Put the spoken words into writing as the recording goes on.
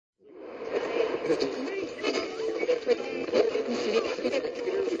Get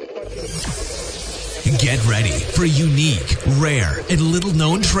ready for unique, rare, and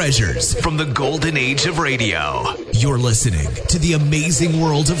little-known treasures from the golden age of radio. You're listening to The Amazing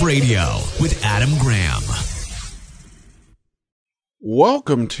World of Radio with Adam Graham.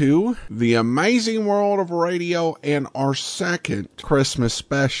 Welcome to The Amazing World of Radio and our second Christmas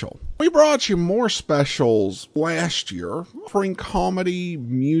special. We brought you more specials last year, offering comedy,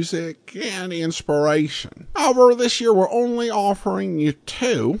 music, and inspiration. However, this year we're only offering you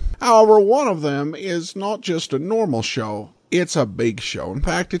two. However, one of them is not just a normal show, it's a big show. In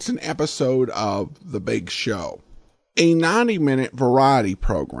fact, it's an episode of The Big Show, a 90-minute variety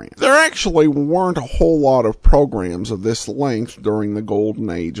program. There actually weren't a whole lot of programs of this length during the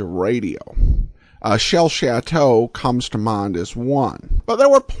golden age of radio. Shell Chateau comes to mind as one. But there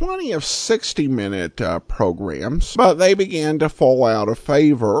were plenty of 60-minute programs, but they began to fall out of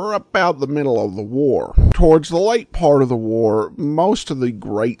favor about the middle of the war. Towards the late part of the war, most of the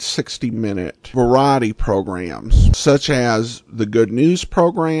great 60-minute variety programs, such as the Good News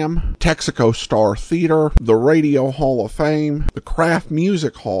program, Texaco Star Theater, the Radio Hall of Fame, the Kraft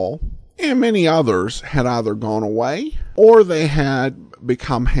Music Hall, and many others had either gone away or they had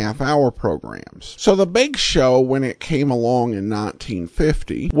become half-hour programs. So The Big Show, when it came along in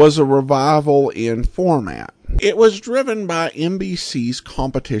 1950, was a revival in format. It was driven by NBC's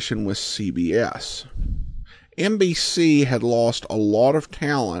competition with CBS. NBC had lost a lot of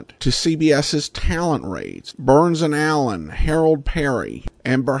talent to CBS's talent raids. Burns and Allen, Harold Perry,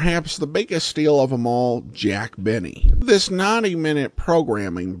 and perhaps the biggest steal of them all, Jack Benny. This 90-minute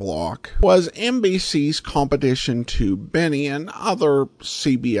programming block was NBC's competition to Benny and other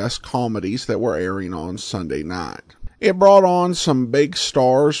CBS comedies that were airing on Sunday night. It brought on some big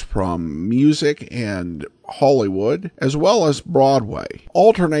stars from music and Hollywood, as well as Broadway,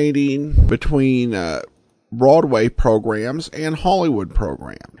 alternating between Broadway programs and Hollywood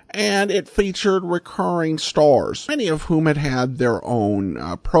programs. And it featured recurring stars, many of whom had had their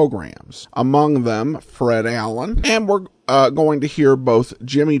own programs. Among them, Fred Allen. And we're going to hear both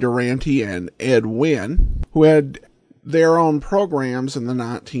Jimmy Durante and Ed Wynn, who had their own programs in the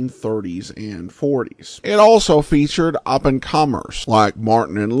 1930s and 40s. It also featured up-and-comers, like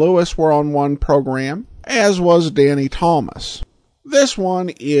Martin and Lewis were on one program, as was Danny Thomas. This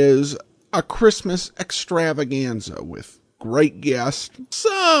one is a Christmas extravaganza with great guests,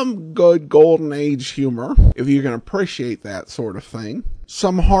 some good golden age humor, if you can appreciate that sort of thing,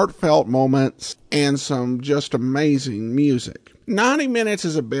 some heartfelt moments, and some just amazing music. 90 minutes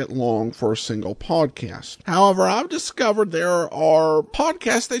is a bit long for a single podcast. However, I've discovered there are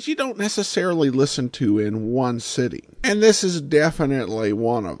podcasts that you don't necessarily listen to in one sitting, and this is definitely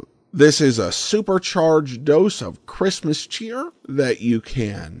one of them. This is a supercharged dose of Christmas cheer that you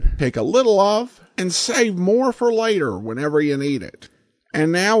can take a little of and save more for later whenever you need it.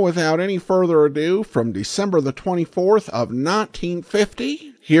 And now, without any further ado, from December the 24th of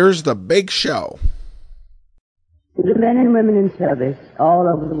 1950, here's The Big Show. To the men and women in service all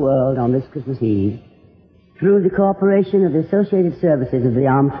over the world on this Christmas Eve, through the cooperation of the Associated Services of the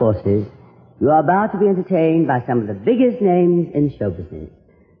Armed Forces, you are about to be entertained by some of the biggest names in show business.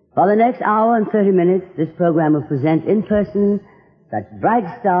 For the next hour and 30 minutes, this program will present in person such bright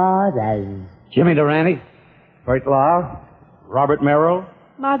stars as Jimmy Durante, Burt Lahr, Robert Merrill,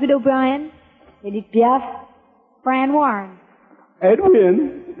 Margaret O'Brien, Edith Piaf, Fran Warren, Ed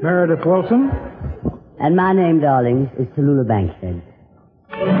Wynn, Meredith Wilson, and my name, darlings, is Tallulah Bankhead.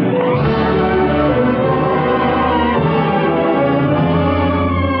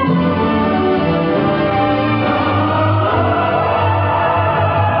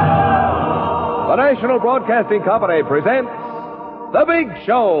 The National Broadcasting Company presents The Big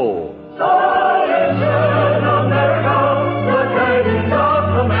Show. Salvation America, the traditions of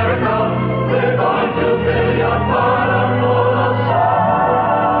America, we're going to fill your parlor full of song.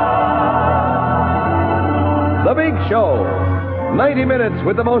 The Big Show. 90 minutes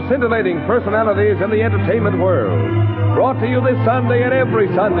with the most scintillating personalities in the entertainment world. Brought to you this Sunday and every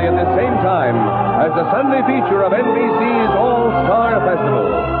Sunday at the same time as the Sunday feature of NBC's All-Star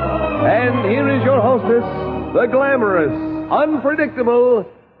Festival. And here is your hostess, the glamorous, unpredictable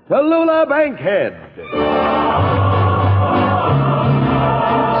Tallulah Bankhead.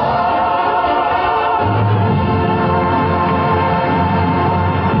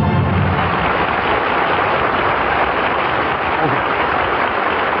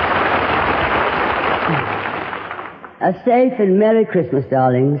 A safe and Merry Christmas,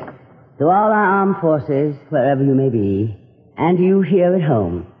 darlings, to all our armed forces, wherever you may be, and to you here at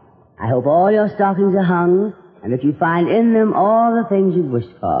home. I hope all your stockings are hung, and that you find in them all the things you've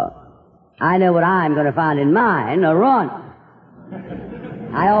wished for. I know what I'm going to find in mine, a run.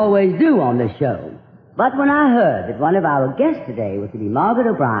 I always do on this show. But when I heard that one of our guests today was to be Margaret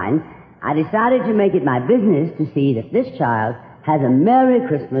O'Brien, I decided to make it my business to see that this child has a Merry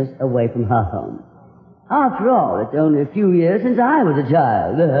Christmas away from her home. After all, it's only a few years since I was a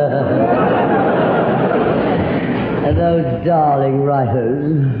child. And those darling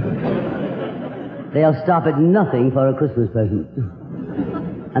writers. They'll stop at nothing for a Christmas present.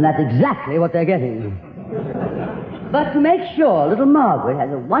 And that's exactly what they're getting. But to make sure little Margaret has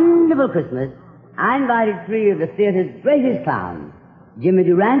a wonderful Christmas, I invited three of the theater's greatest clowns, Jimmy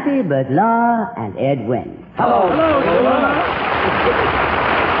Durante, Bert Lahr, and Ed Wynn. Hello.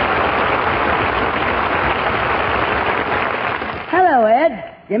 Hello,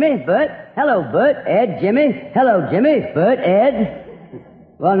 Ed. Jimmy, Bert. Hello, Bert. Ed, Jimmy. Hello, Jimmy. Bert, Ed.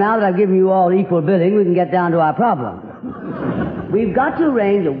 Well, now that I've given you all equal billing, we can get down to our problem. We've got to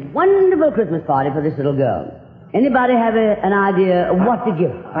arrange a wonderful Christmas party for this little girl. Anybody have an idea of what to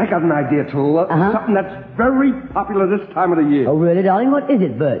give her? I got an idea, too. Something that's very popular this time of the year. Oh, really, darling? What is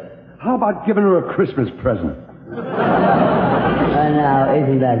it, Bert? How about giving her a Christmas present? Now,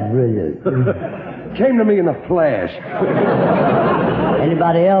 isn't that brilliant? Came to me in a flash.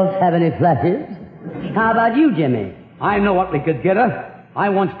 Anybody else have any flashes? How about you, Jimmy? I know what we could get her. I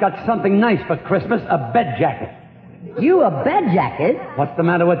once got something nice for Christmas, a bed jacket. You a bed jacket? What's the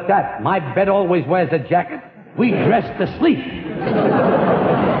matter with that? My bed always wears a jacket. We dress to sleep.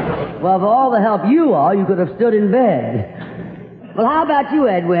 Well, for all the help you are, you could have stood in bed. Well, how about you,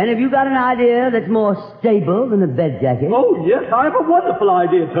 Edwin? Have you got an idea that's more stable than a bed jacket? Oh, yes, I have a wonderful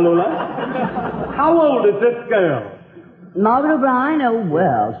idea, Tallulah. How old is this girl? Margaret O'Brien? Oh,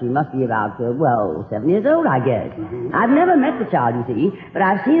 well, she must be about, 7 years old, I guess. I've never met the child, you see, but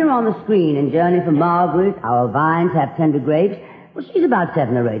I've seen her on the screen in Journey for Margaret, Our Vines Have Tender Grapes. Well, she's about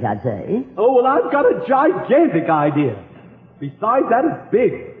 7 or 8, I'd say. Oh, well, I've got a gigantic idea. Besides that, it's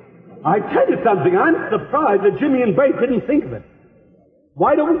big. I tell you something, I'm surprised that Jimmy and Bert didn't think of it.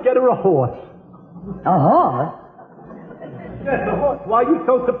 Why don't we get her a horse? A horse? Yes, a horse. Why are you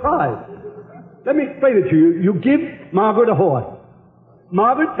so surprised? Let me explain it to you. You give Margaret a horse.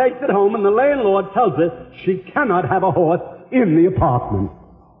 Margaret takes it home, and the landlord tells her she cannot have a horse in the apartment.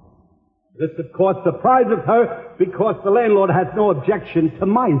 This, of course, surprises her because the landlord has no objection to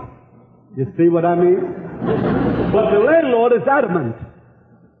mice. You see what I mean? But the landlord is adamant.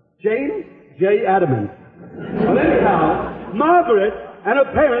 James J. Adamant. But anyhow, Margaret and her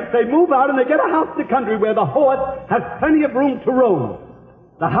parents, they move out and they get a house in the country where the horse has plenty of room to roam.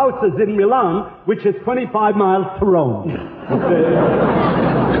 The house is in Milan, which is 25 miles to Rome.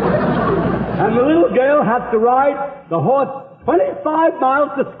 And the little girl has to ride the horse 25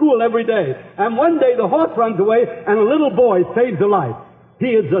 miles to school every day. And one day the horse runs away and a little boy saves her life. He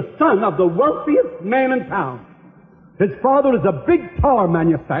is the son of the wealthiest man in town. His father is a big tar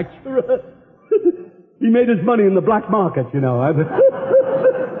manufacturer. He made his money in the black market, you know.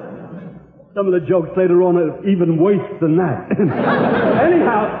 Some of the jokes later on are even worse than that.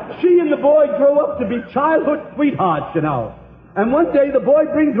 Anyhow, she and the boy grow up to be childhood sweethearts, you know. And one day the boy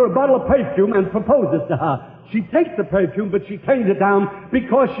brings her a bottle of perfume and proposes to her. She takes the perfume, but she turns it down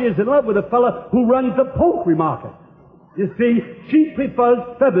because she is in love with a fella who runs a poultry market. You see, she prefers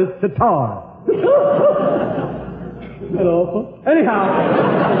feathers to tar. Hello. Anyhow,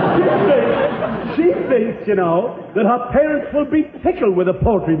 she thinks, you know, that her parents will be tickled with a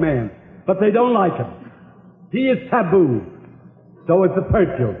poultry man. But they don't like him. He is taboo. So is the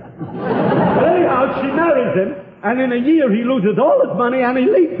perfume. But anyhow, she marries him, and in a year he loses all his money and he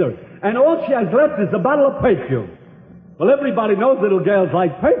leaves her. And all she has left is a bottle of perfume. Well, everybody knows little girls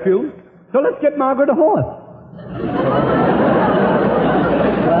like perfume, so let's get Margaret a horse.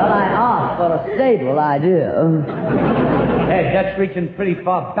 Well, I asked for a stable idea. Hey, that's reaching pretty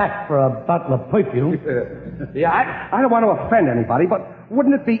far back for a bottle of perfume. Yeah, I don't want to offend anybody, but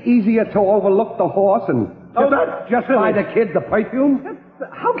wouldn't it be easier to overlook the horse and just buy the kid the perfume?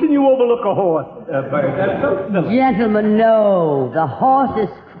 How can you overlook a horse, Bert? That's so silly. Gentlemen, no. The horse is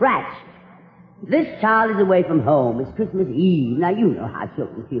scratched. This child is away from home. It's Christmas Eve. Now, you know how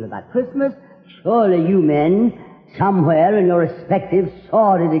children feel about Christmas. Surely you men, somewhere in your respective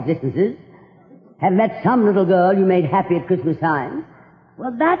sordid existences, have met some little girl you made happy at Christmas time.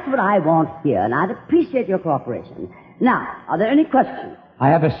 Well, that's what I want here, and I'd appreciate your cooperation. Now, are there any questions? I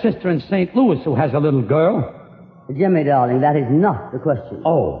have a sister in St. Louis who has a little girl. Jimmy, darling, that is not the question.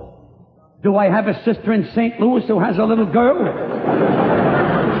 Oh. Do I have a sister in St. Louis who has a little girl?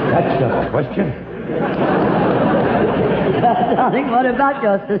 That's the question. Darling, what about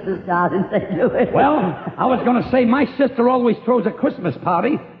your sister's child in St. Louis? Well, I was going to say my sister always throws a Christmas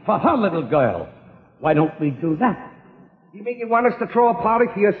party for her little girl. Why don't we do that? You mean you want us to throw a party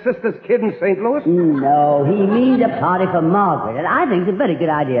for your sister's kid in St. Louis? No, he means a party for Margaret, and I think it's a very good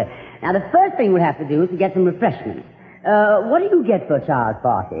idea. Now, the first thing we'll have to do is to get some refreshments. What do you get for a child's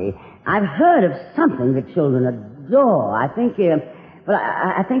party? I've heard of something that children adore. I think,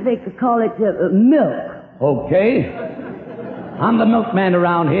 I think they could call it milk. Okay. I'm the milkman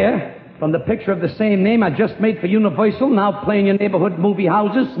around here. From the picture of the same name I just made for Universal, now playing in neighborhood movie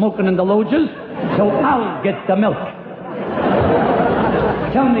houses, smoking in the loges. So I'll get the milk.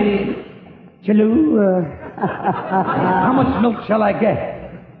 Tell me, Chiloo, how much milk shall I get?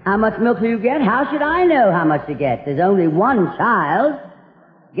 How much milk do you get? How should I know how much to get? There's only one child.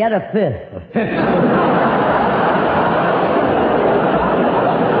 Get a fifth. A fifth?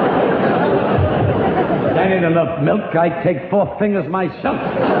 That ain't enough milk. I'd take 4 fingers myself.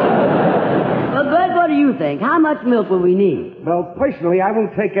 Well, Bert, what do you think? How much milk will we need? Well, personally, I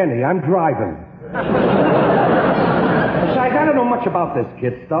won't take any. I'm driving. Besides, I don't know much about this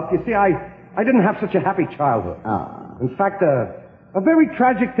kid stuff. You see, I didn't have such a happy childhood. Oh. In fact, a very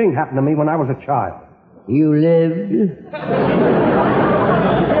tragic thing happened to me when I was a child. You lived?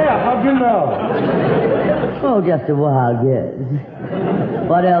 Yeah, how'd you know? Oh, just a wild guess.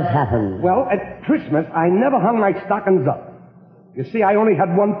 What else happened? Well, at Christmas, I never hung my stockings up. You see, I only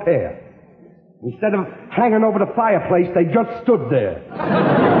had one pair. Instead of hanging over the fireplace, they just stood there.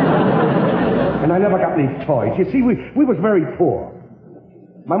 And I never got any toys. You see, we was very poor.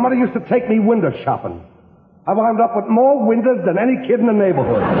 My mother used to take me window shopping. I wound up with more windows than any kid in the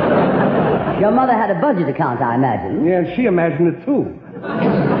neighborhood. Your mother had a budget account, I imagine. Yeah, and she imagined it, too.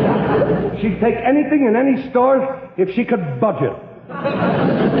 She'd take anything in any stores if she could budget.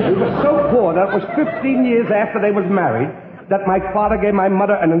 We were so poor that it was 15 years after they was married that my father gave my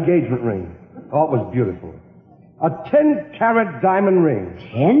mother an engagement ring. Oh, it was beautiful. A 10-carat diamond ring.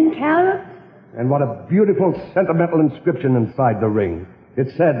 10 carats? And what a beautiful sentimental inscription inside the ring.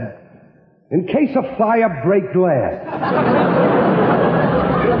 It said, "In case of fire, break glass."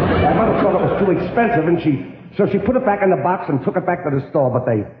 My mother thought it was too expensive, and so she put it back in the box and took it back to the store, but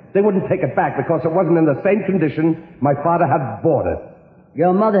they wouldn't take it back because it wasn't in the same condition my father had bought it.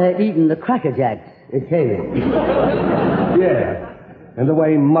 Your mother had eaten the Cracker Jacks at Taylor's. Yeah. And the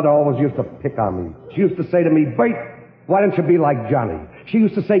way Mother always used to pick on me. She used to say to me, "Bert, why don't you be like Johnny?" She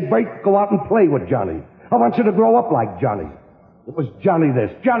used to say, "Bert, go out and play with Johnny. I want you to grow up like Johnny." It was Johnny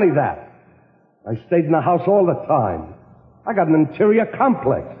this, Johnny that. I stayed in the house all the time. I got an interior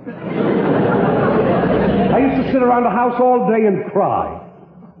complex. I used to sit around the house all day and cry.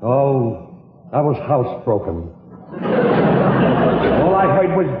 Oh, I was housebroken. All I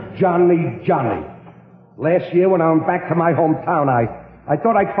heard was Johnny, Johnny. Last year when I went back to my hometown, I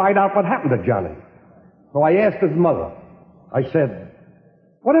thought I'd find out what happened to Johnny. So I asked his mother. I said,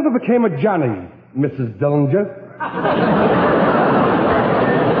 "Whatever became of Johnny, Mrs. Dillinger?"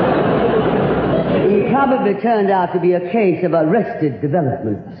 He probably turned out to be a case of arrested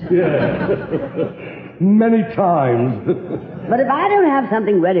development. Yeah. Many times. But if I don't have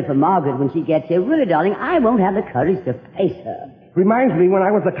something ready for Margaret when she gets here, really, darling, I won't have the courage to face her. Reminds me when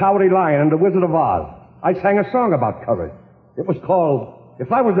I was the Cowardly Lion and the Wizard of Oz. I sang a song about courage. It was called,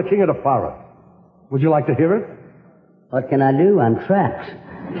 "If I Was the King of the Forest." Would you like to hear it? What can I do? I'm trapped.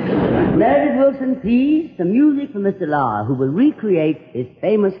 Meredith Wilson, please, some music for Mr. Lahr, who will recreate his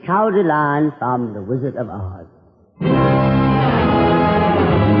famous Cowardly Lion from The Wizard of Oz.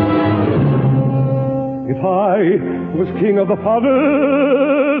 If I was king of the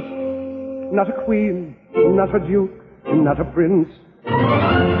forest, not a queen, not a duke, not a prince,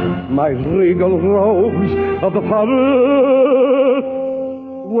 my regal robes of the forest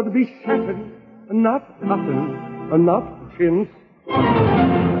would be satin, not cotton, not chintz.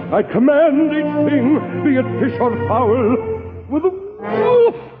 I command each thing, be it fish or fowl, with a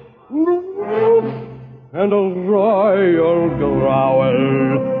woof, and a royal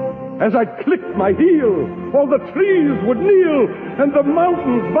growl. As I clicked my heel, all the trees would kneel, and the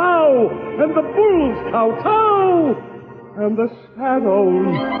mountains bow, and the bulls kowtow, and the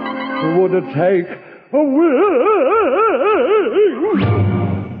shadows would take a wing.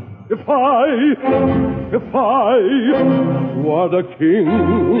 If I were the king.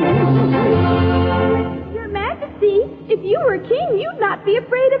 Your Majesty, if you were king, you'd not be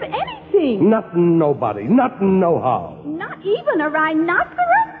afraid of anything. Not nobody, not no-how. Not even a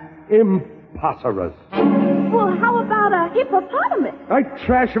rhinoceros? Impossible. Well, how about a hippopotamus? I'd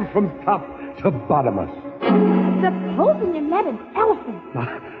trash him from top to bottomless. Supposing you met an elephant?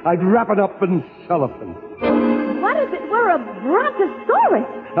 I'd wrap it up in cellophane. What if it were a brontosaurus.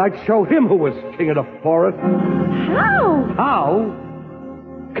 I'd show him who was king of the forest. How? How?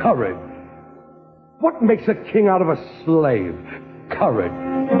 Courage. What makes a king out of a slave? Courage.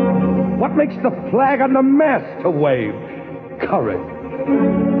 What makes the flag on the mast to wave? Courage.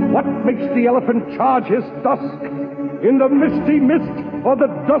 What makes the elephant charge his dusk in the misty mist or the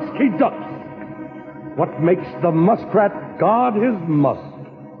dusky dusk? What makes the muskrat guard his musk?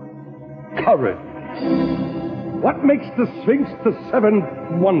 Courage. What makes the Sphinx the seventh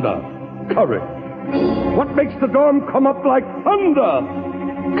wonder? Courage. What makes the dawn come up like thunder?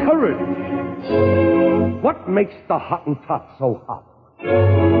 Courage. What makes the Hottentot so hot?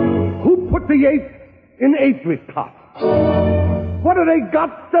 Who put the ape in apricot? What have they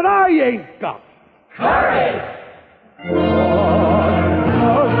got that I ain't got? Courage!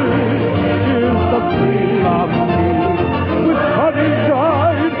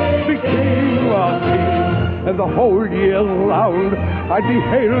 And the whole year round I'd be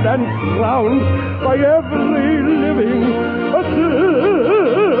hailed and crowned by every living thing.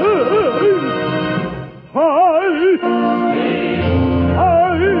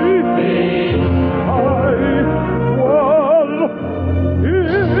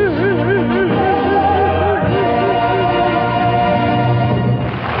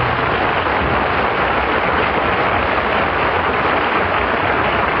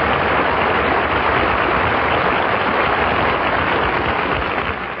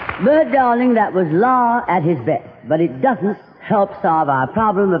 But, darling, that was law at his best. But it doesn't help solve our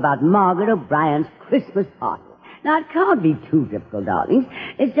problem about Margaret O'Brien's Christmas party. Now, it can't be too difficult, darlings.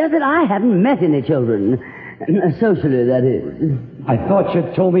 It's just that I haven't met any children. Socially, that is. I thought you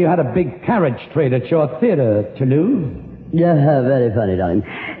told me you had a big carriage trade at your theater, Toulouse. Yeah, very funny, darling.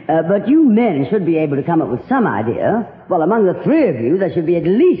 But you men should be able to come up with some idea. Well, among the three of you, there should be at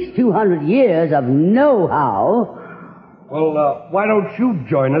least 200 years of know-how. Well, why don't you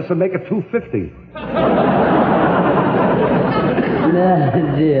join us and make it 250?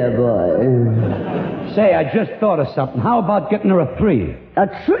 Dear boy. Say, I just thought of something. How about getting her a tree? A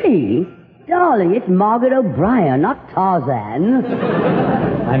tree? Darling, it's Margaret O'Brien, not Tarzan.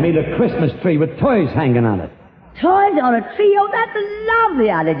 I mean a Christmas tree with toys hanging on it. Toys on a tree? Oh, that's a lovely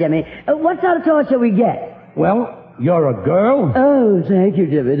idea, Jimmy. What sort of toys shall we get? Well, you're a girl. Oh, thank you,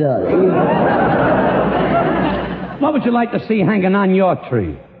 Jimmy, darling. What would you like to see hanging on your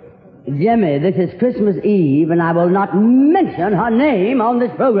tree? Jimmy, this is Christmas Eve, and I will not mention her name on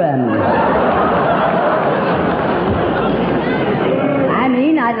this program. I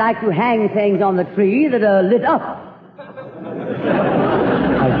mean, I'd like to hang things on the tree that are lit up.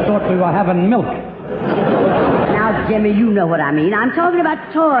 I thought we were having milk. Now, Jimmy, you know what I mean. I'm talking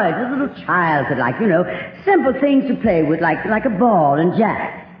about toys a little child could like, simple things to play with, like a ball and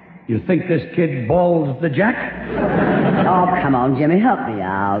jack. You think this kid balls the jack? Oh, come on, Jimmy, help me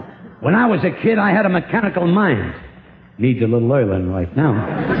out. When I was a kid, I had a mechanical mind. Needs a little oiling right now.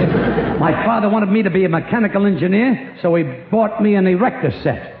 My father wanted me to be a mechanical engineer, so he bought me an erector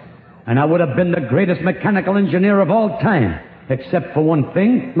set. And I would have been the greatest mechanical engineer of all time, except for one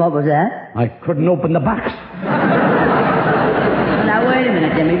thing. What was that? I couldn't open the box. Now, wait a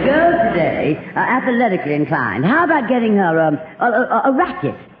minute, Jimmy. Girls today are athletically inclined. How about getting her a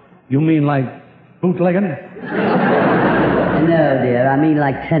racket? You mean like bootlegging? No, dear. I mean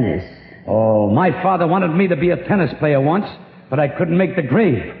like tennis. Oh, my father wanted me to be a tennis player once, but I couldn't make the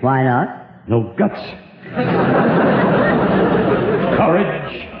grade. Why not? No guts.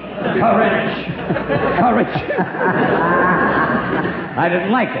 Courage. Courage. Courage. I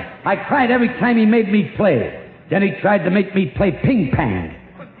didn't like it. I cried every time he made me play. Then he tried to make me play ping-pong.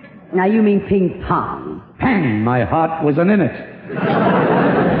 Now, you mean ping-pong. Pang, my heart wasn't in it.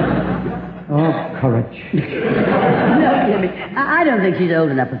 Oh, courage. No, Jimmy, I don't think she's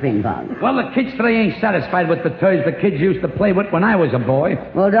old enough for ping-pong. Well, the kids today ain't satisfied with the toys the kids used to play with when I was a boy.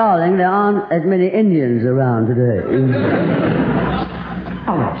 Well, darling, there aren't as many Indians around today.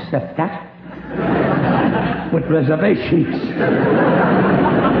 I'll accept that. With reservations.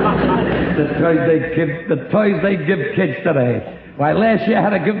 The toys they give kids today. Why, last year I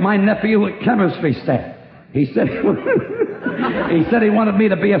had to give my nephew a chemistry set. He said he wanted me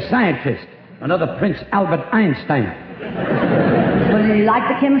to be a scientist. Another Prince Albert Einstein. Well, did he like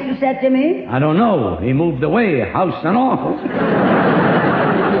the chemistry set, Jimmy? I don't know. He moved away, house and all.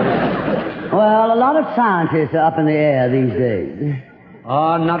 Well, a lot of scientists are up in the air these days.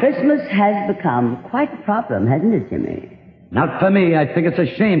 Oh, not... Christmas has become quite a problem, hasn't it, Jimmy? Not for me. I think it's a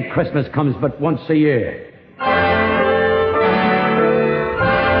shame Christmas comes but once a year.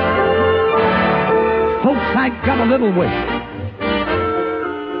 Folks, I got a little wish.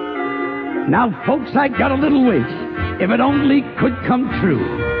 Now, folks, I got a little wish. if it only could come true.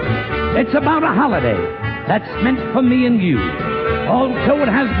 It's about a holiday that's meant for me and you. Although it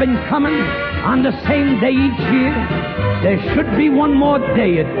has been coming on the same day each year, there should be one more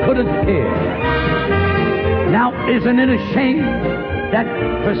day it could appear. Now, isn't it a shame that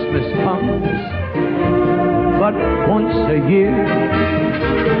Christmas comes but once a year?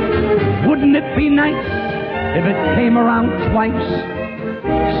 Wouldn't it be nice if it came around twice,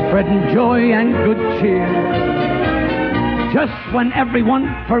 spreading joy and good cheer? Just when everyone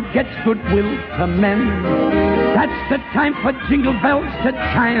forgets goodwill to men, that's the time for jingle bells to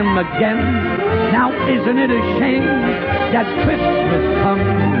chime again. Now isn't it a shame that Christmas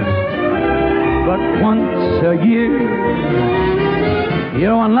comes but once a year? You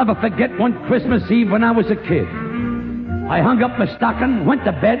know, I'll never forget one Christmas Eve when I was a kid. I hung up my stocking, went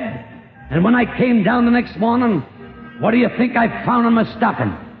to bed, and when I came down the next morning, what do you think I found in my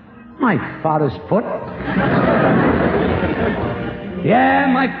stocking? My father's foot. Yeah,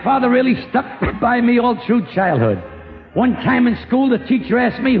 my father really stuck by me all through childhood. One time in school, the teacher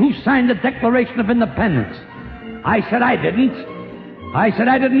asked me who signed the Declaration of Independence. I said I didn't. I said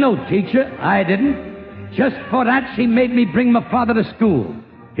I didn't know, teacher. I didn't. Just for that, she made me bring my father to school.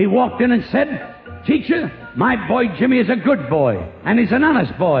 He walked in and said, "Teacher, my boy Jimmy is a good boy, and he's an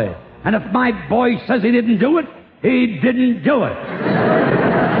honest boy. And if my boy says he didn't do it, he didn't do it."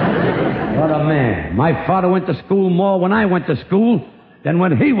 What a man. My father went to school more when I went to school than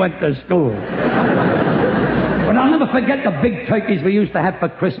when he went to school. But I'll never forget the big turkeys we used to have for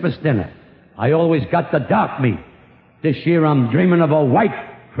Christmas dinner. I always got the dark meat. This year I'm dreaming of a white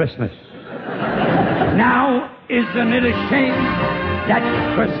Christmas. Now, isn't it a shame that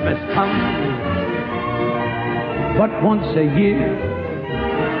Christmas comes but once a year?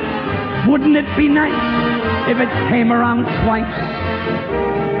 Wouldn't it be nice if it came around twice,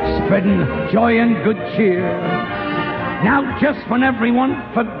 spreading joy and good cheer? Now, just when everyone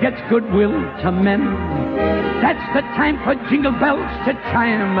forgets goodwill to men, that's the time for jingle bells to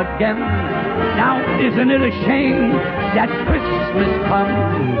chime again. Now, isn't it a shame that Christmas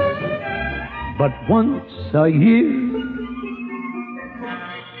comes but once a year?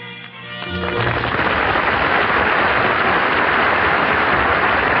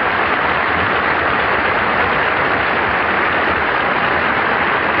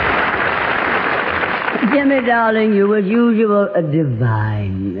 Jimmy, darling, you, as usual, are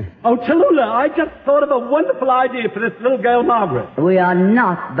divine. Oh, Tallulah, I just thought of a wonderful idea for this little girl, Margaret. We are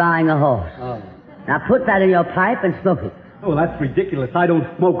not buying a horse. Oh. Now put that in your pipe and smoke it. Oh, that's ridiculous. I don't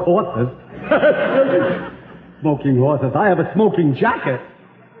smoke horses. Smoking horses. I have a smoking jacket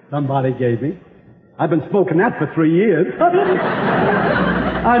somebody gave me. I've been smoking that for 3 years.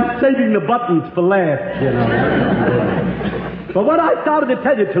 I'm saving the buttons for last, you know. But what I started to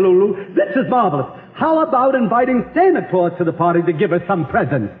tell you, Tallulah, this is marvelous. How about inviting Santa Claus to the party to give us some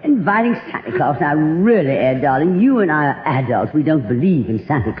presents? Inviting Santa Claus? Now, really, Ed, darling, you and I are adults. We don't believe in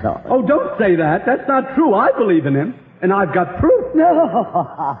Santa Claus. Oh, don't say that. That's not true. I believe in him. And I've got proof.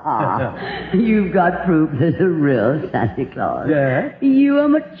 No. You've got proof there's a real Santa Claus. Yeah? You are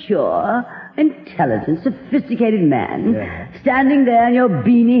mature, intelligent, sophisticated man, standing there in your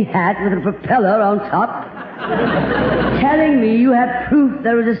beanie hat with a propeller on top, telling me you have proof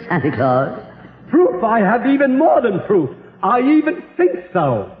there is a Santa Claus. Proof? I have even more than proof. I even think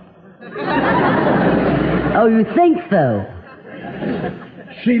so. Oh, you think so?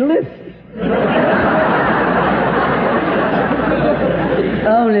 She lives.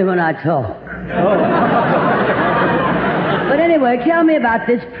 Only when I talk. But anyway, tell me about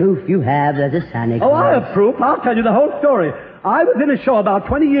this proof you have there's a Santa Claus. Oh, I have proof. I'll tell you the whole story. I was in a show about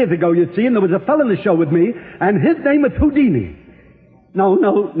 20 years ago, you see, and there was a fellow in the show with me, and his name was Houdini. No,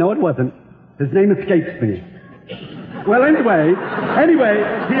 it wasn't. His name escapes me. Well, anyway,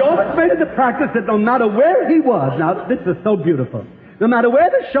 he always made it a practice that no matter where he was, now, this is so beautiful, no matter where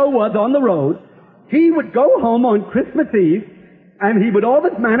the show was on the road, he would go home on Christmas Eve, and he would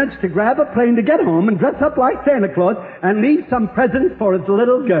always manage to grab a plane to get home and dress up like Santa Claus and leave some presents for his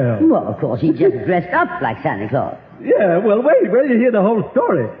little girl. Well, of course, he just dressed up like Santa Claus. Yeah, well, wait till you hear the whole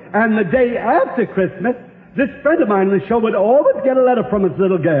story. And the day after Christmas, this friend of mine in the show would always get a letter from his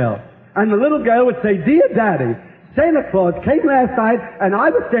little girl. And the little girl would say, "Dear Daddy, Santa Claus came last night, and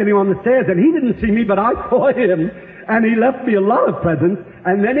I was standing on the stairs, and he didn't see me, but I saw him. And he left me a lot of presents,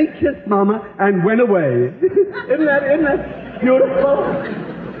 and then he kissed Mama and went away." Isn't that beautiful?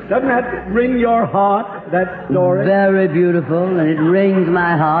 Doesn't that ring your heart, that story? Very beautiful, and it rings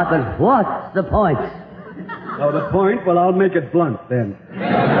my heart, but what's the point? Oh, the point? Well, I'll make it blunt then.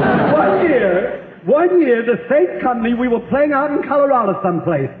 One year, the same company, we were playing out in Colorado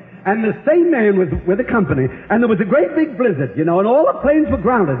someplace. and the same man was with the company, and there was a great big blizzard, and all the planes were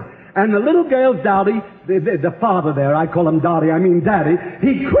grounded. And the little girl's daddy, the father there, I call him Daddy,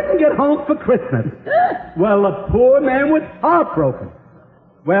 he couldn't get home for Christmas. Well, the poor man was heartbroken.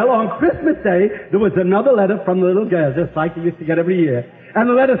 Well, on Christmas Day, there was another letter from the little girl, just like you used to get every year. And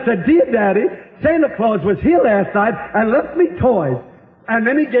the letter said, "Dear Daddy, Santa Claus was here last night and left me toys." And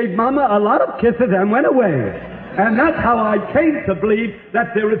then he gave Mama a lot of kisses and went away. And that's how I came to believe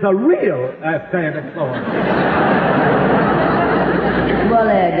that there is a real Santa Claus. Well,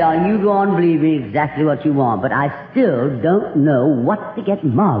 there, darling, you go on believing exactly what you want, but I still don't know what to get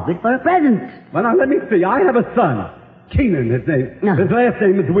Margaret for a present. Well, now, let me see. I have a son. Keenan, his name. No. His last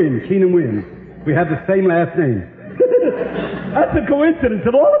name is Wynn. Keenan Wynn. We have the same last name. That's a coincidence.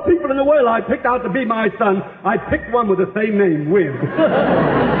 Of all the people in the world I picked out to be my son, I picked one with the same name, Wynn.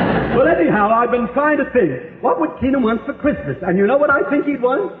 Well, anyhow, I've been trying to think, what would Keenan want for Christmas? And you know what I think he'd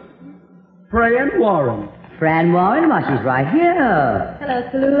want? Fran Warren. Fran Warren? Well, she's right here. Hello,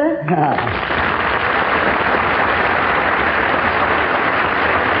 Tallulah.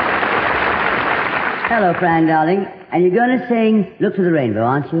 Hello, Fran, darling. And you're going to sing Look to the Rainbow,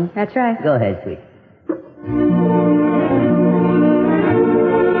 aren't you? That's right. Go ahead, sweet.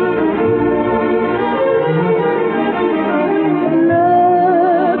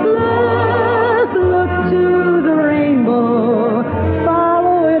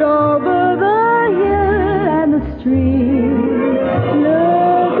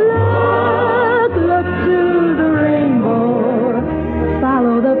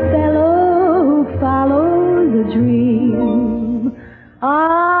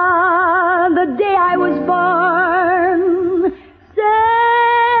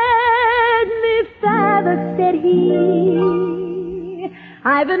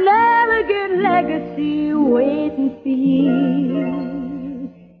 I've an elegant legacy waiting for you.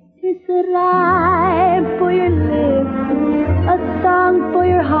 It's a rhyme for your lips, a song for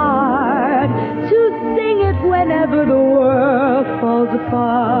your heart, to sing it whenever the world falls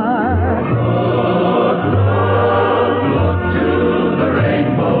apart. Look to the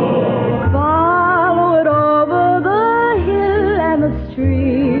rainbow. Follow it over the hill and the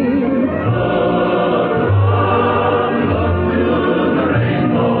stream.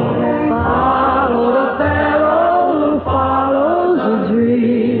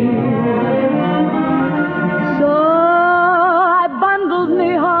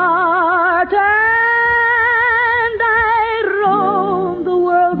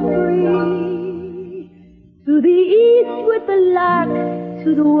 To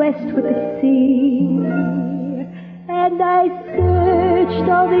the west with the sea, and I searched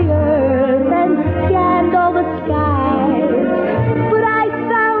all the earth and scanned all the skies, but I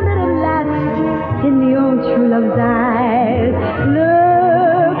found it at last in the old true love's eyes.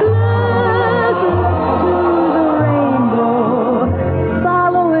 Look, look, look to the rainbow,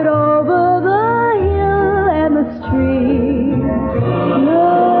 follow it over the hill and the stream.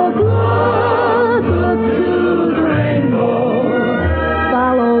 Look, look, look to the rainbow.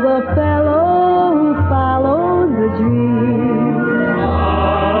 Follow the fellow who follows the dream.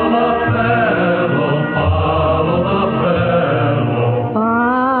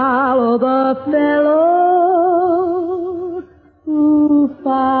 Follow the fellow, Follow the fellow who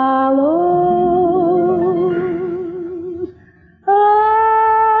follows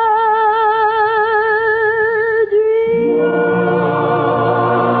a dream.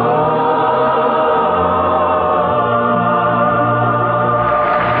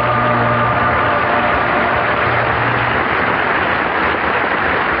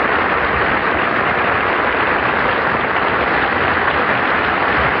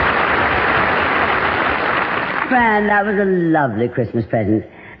 Fran, that was a lovely Christmas present.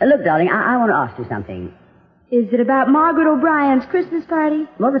 Look, darling, I want to ask you something. Is it about Margaret O'Brien's Christmas party?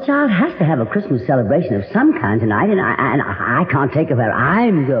 Well, the child has to have a Christmas celebration of some kind tonight, and I can't take her where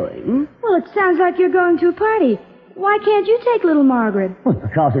I'm going. Well, it sounds like you're going to a party. Why can't you take little Margaret? Well,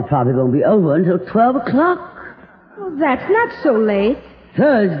 because it's probably going to be over until 12 o'clock. Well, that's not so late.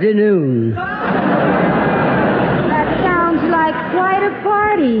 Thursday noon. That sounds like quite a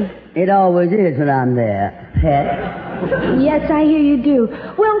party. It always is when I'm there, pet. Yes, I hear you do.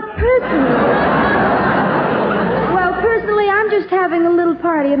 Well, personally, I'm just having a little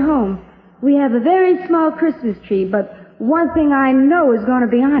party at home. We have a very small Christmas tree, but one thing I know is going to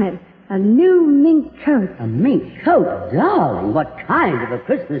be on it. A new mink coat. A mink coat? Darling, what kind of a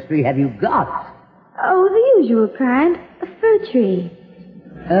Christmas tree have you got? Oh, the usual kind. A fir tree.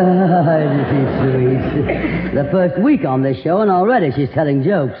 This is sweet. The first week on this show, and already she's telling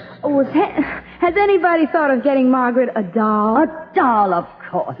jokes. Oh, has anybody thought of getting Margaret a doll? A doll, of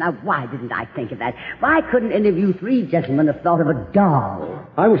course. Now, why didn't I think of that? Why couldn't any of you three gentlemen have thought of a doll?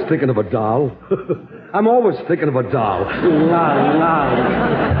 I was thinking of a doll. I'm always thinking of a doll. La, la.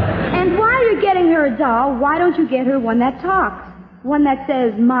 And while you're getting her a doll, why don't you get her one that talks? One that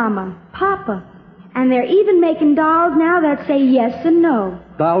says Mama, Papa. And they're even making dolls now that say yes and no.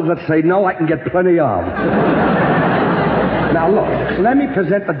 Dolls that say no, I can get plenty of. Now, look, let me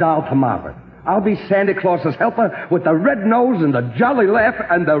present the doll to Margaret. I'll be Santa Claus's helper with the red nose and the jolly laugh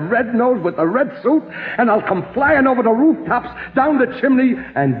and the red nose with the red suit, and I'll come flying over the rooftops, down the chimney,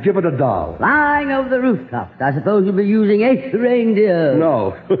 and give it a doll. Flying over the rooftops. I suppose you'll be using 8 reindeer.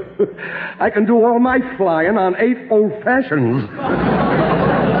 No. I can do all my flying on 8 old-fashions.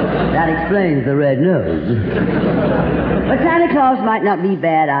 That explains the red nose. But Santa Claus might not be a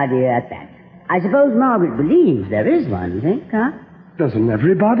bad idea at that. I suppose Margaret believes there is one, you think, huh? Doesn't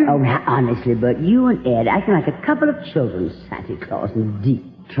everybody? Oh, now, honestly, but you and Ed acting like a couple of children, Santa Claus,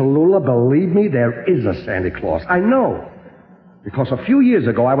 indeed. Tallulah, believe me, there is a Santa Claus. I know. Because a few years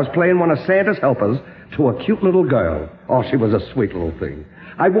ago, I was playing one of Santa's helpers to a cute little girl. Oh, she was a sweet little thing.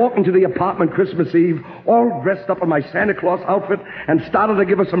 I walked into the apartment Christmas Eve, all dressed up in my Santa Claus outfit, and started to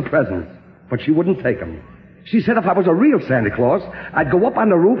give her some presents. But she wouldn't take them. She said if I was a real Santa Claus, I'd go up on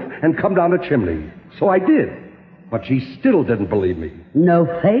the roof and come down the chimney. So I did. But she still didn't believe me. No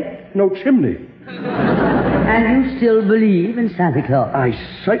faith? No chimney. And you still believe in Santa Claus? I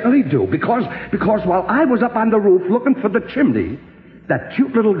certainly do, because while I was up on the roof looking for the chimney, that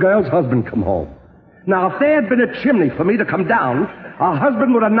cute little girl's husband come home. Now, if there had been a chimney for me to come down, her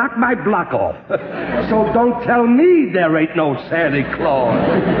husband would have knocked my block off. So don't tell me there ain't no Santa Claus.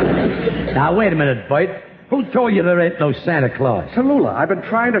 Now, wait a minute, Bert. Who told you there ain't no Santa Claus? Tallulah, I've been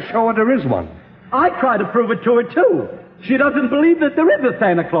trying to show her there is one. I try to prove it to her, too. She doesn't believe that there is a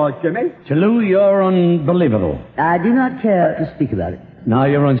Santa Claus, Jimmy. Tallulah, you're unbelievable. I do not care to speak about it. Now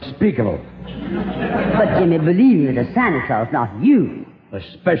you're unspeakable. But Jimmy, believe that a Santa Claus, not you.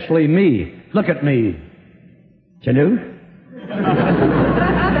 Especially me. Look at me. Tallulah?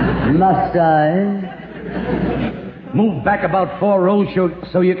 Must I? Move back about 4 rows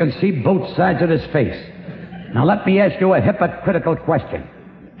so you can see both sides of his face. Now let me ask you a hypocritical question.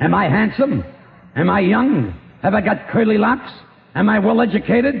 Am I handsome? Am I young? Have I got curly locks? Am I well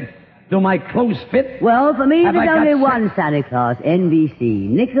educated? Do my clothes fit? Well, for me, Have there's I got only sex? one Santa Claus, NBC,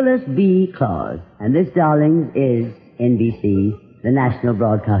 Nicholas B. Claus. And this, darlings, is NBC, the National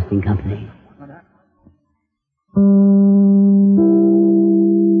Broadcasting Company.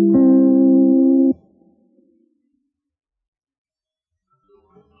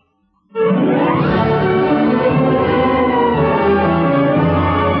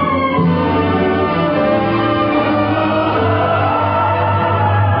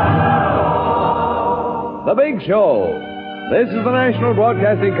 The Big Show. This is the National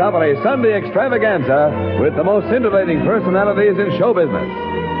Broadcasting Company Sunday extravaganza with the most scintillating personalities in show business.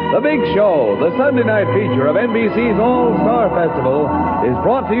 The Big Show, the Sunday night feature of NBC's All-Star Festival, is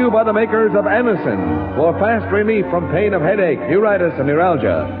brought to you by the makers of Anacin for fast relief from pain of headache, neuritis, and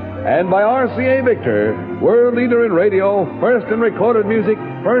neuralgia, and by RCA Victor, world leader in radio, first in recorded music,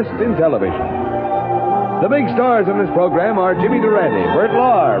 first in television. The big stars in this program are Jimmy Durante, Bert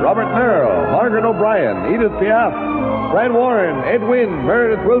Lahr, Robert Merrill, Margaret O'Brien, Edith Piaf, Fran Warren, Ed Wynn,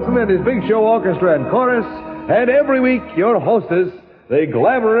 Meredith Wilson, and his Big Show Orchestra and Chorus, and every week your hostess, the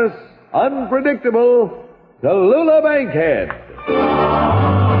glamorous, unpredictable Tallulah Bankhead.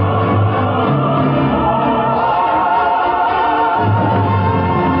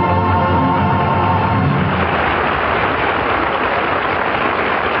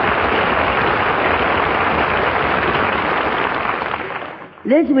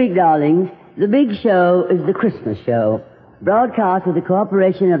 This week, darlings, the Big Show is the Christmas show, broadcast with the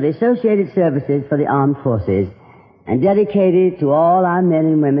cooperation of the Associated Services for the Armed Forces and dedicated to all our men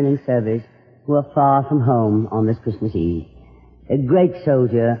and women in service who are far from home on this Christmas Eve. A great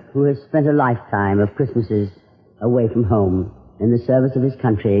soldier who has spent a lifetime of Christmases away from home in the service of his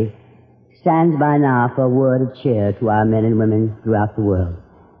country stands by now for a word of cheer to our men and women throughout the world.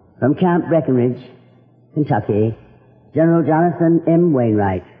 From Camp Breckenridge, Kentucky, General Jonathan M.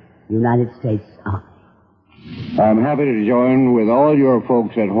 Wainwright, United States Army. I'm happy to join with all your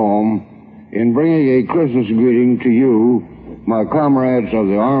folks at home in bringing a Christmas greeting to you, my comrades of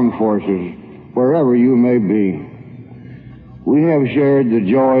the armed forces, wherever you may be. We have shared the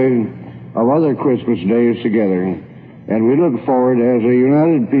joy of other Christmas days together, and we look forward as a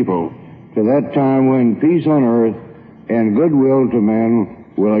united people to that time when peace on earth and goodwill to men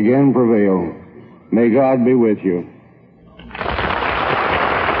will again prevail. May God be with you.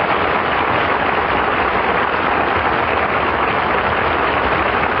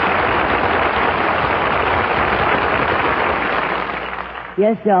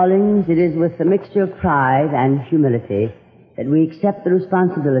 Yes, darlings, it is with a mixture of pride and humility that we accept the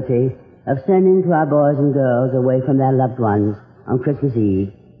responsibility of sending to our boys and girls away from their loved ones on Christmas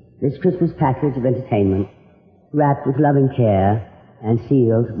Eve this Christmas package of entertainment, wrapped with loving care and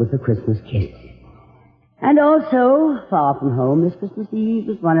sealed with a Christmas kiss. And also, far from home this Christmas Eve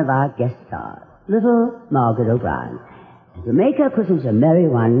is one of our guest stars, little Margaret O'Brien. To make her Christmas a merry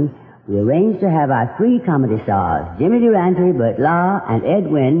one, we arranged to have our 3 comedy stars, Jimmy Durante, Bert Lahr, and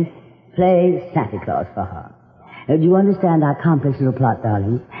Ed Wynn, play Santa Claus for her. Do you understand our complex little plot,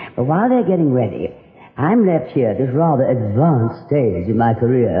 darlings? But while they're getting ready, I'm left here at this rather advanced stage in my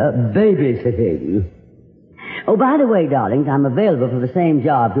career, babysitting. Oh, by the way, darlings, I'm available for the same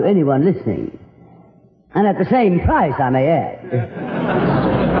job to anyone listening. And at the same price, I may add.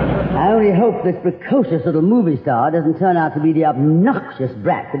 I only hope this precocious little movie star doesn't turn out to be the obnoxious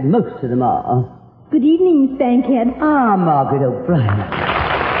brat that most of them are. Good evening, Miss Bankhead. Ah, Margaret O'Brien.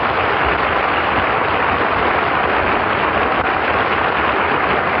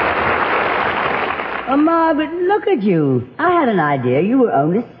 Oh, Margaret, look at you. I had an idea you were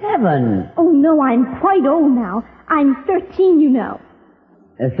only 7. Oh, no, I'm quite old now. I'm 13, you know.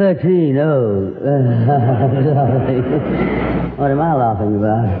 13, oh. Sorry. What am I laughing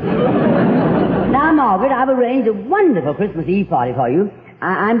about? Now, Margaret, I've arranged a wonderful Christmas Eve party for you.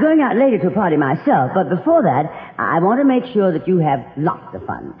 I'm going out later to a party myself, but before that, I want to make sure that you have lots of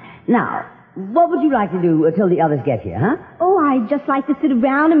fun. Now, what would you like to do till the others get here, huh? Oh, I'd just like to sit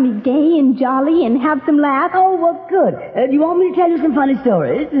around and be gay and jolly and have some laughs. Oh, well, good. Do you want me to tell you some funny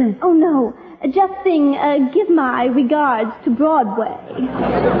stories? Oh, no. Just sing, Give My Regards to Broadway.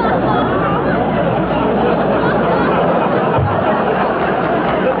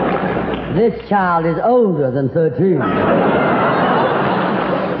 This child is older than 13.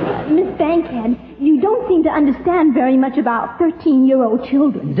 Miss Bankhead, you don't seem to understand very much about 13-year-old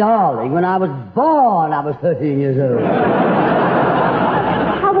children. Darling, when I was born, I was 13 years old.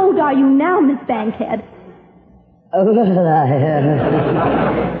 How old are you now, Miss Bankhead? Oh, well,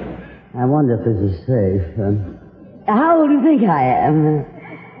 I wonder if this is safe. How old do you think I am?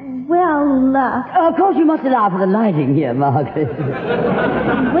 Well, of course you must allow for the lighting here, Margaret.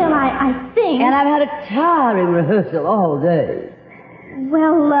 Well, I think... And I've had a tiring rehearsal all day.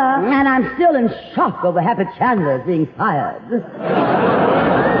 Well, And I'm still in shock over Happy Chandler's being fired.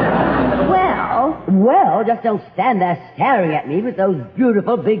 Well, just don't stand there staring at me with those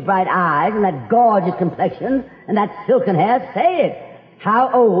beautiful big bright eyes and that gorgeous complexion and that silken hair. Say it. How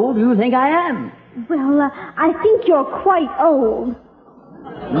old do you think I am? Well, I think you're quite old.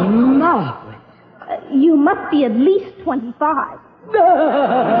 Margaret. You must be at least 25.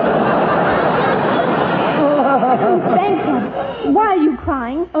 Bankhead, why are you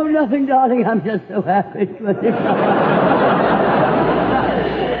crying? Oh, nothing, darling. I'm just so happy.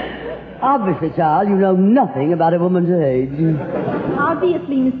 Obviously, child, you know nothing about a woman's age.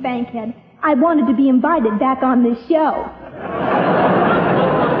 Obviously, Miss Bankhead. I wanted to be invited back on this show.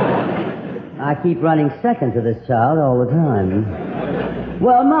 I keep running second to this child all the time.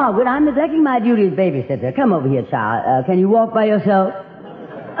 Well, Margaret, I'm neglecting my duty as babysitter. Come over here, child. Can you walk by yourself?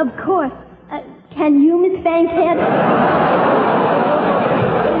 Of course. Can you, Miss Bankhead?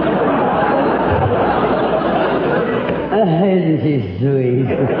 Isn't she sweet?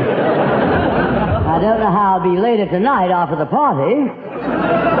 I don't know how I'll be later tonight after the party.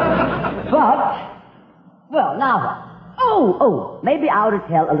 But, well, now what? Oh, maybe I ought to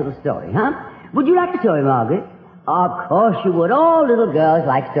tell a little story, huh? Would you like a story, Margaret? Of course you would. All little girls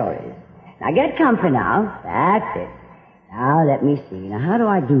like stories. Now get comfy now. That's it. Now let me see. Now how do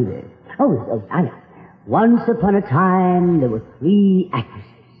I do this? Oh, I know. Once upon a time there were 3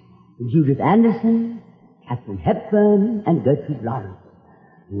 actresses. Judith Anderson, Katharine Hepburn, and Gertrude Lawrence.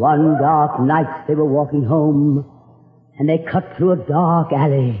 One dark night they were walking home, and they cut through a dark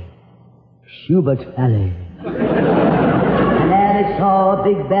alley. Schubert's Alley. And there they saw a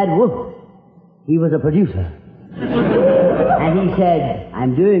big bad wolf. He was a producer. And he said,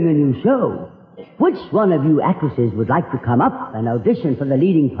 I'm doing a new show. Which one of you actresses would like to come up and audition for the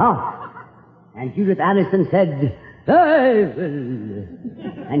leading part? And Judith Anderson said, I will.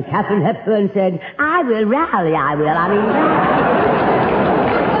 And Katharine Hepburn said, I will, rally, I will.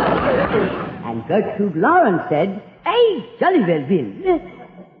 And Gertrude Lawrence said, hey, jolly well will.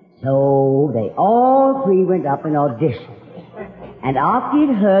 So they all 3 went up and auditioned. And after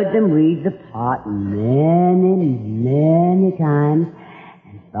he'd heard them read the part many, many times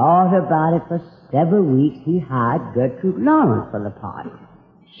and thought about it for several weeks, he hired Gertrude Lawrence for the part.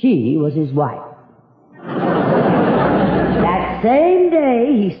 She was his wife. That same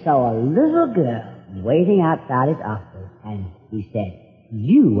day, he saw a little girl waiting outside his office, and he said,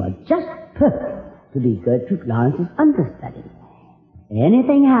 You are just perfect to be Gertrude Lawrence's understudy.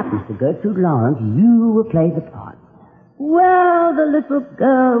 Anything happens to Gertrude Lawrence, you will play the part. Well, the little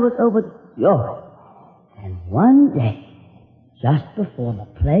girl was overjoyed. And one day, just before the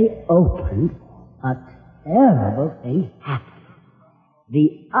play opened, a terrible thing happened.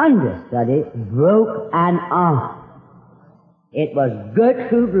 The understudy broke an arm. It was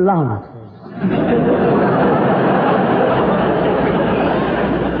Gertrude Lawrence's.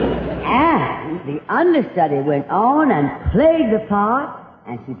 And the understudy went on and played the part,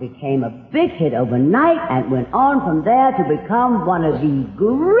 and she became a big hit overnight and went on from there to become one of the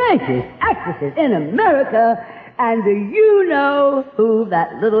greatest actresses in America. And do you know who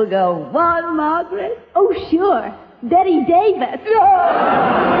that little girl was, Margaret? Oh, sure. Betty Davis.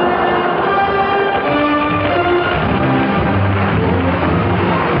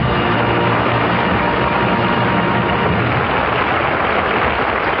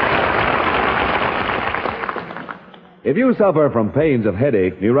 If you suffer from pains of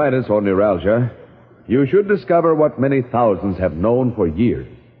headache, neuritis, or neuralgia, you should discover what many thousands have known for years,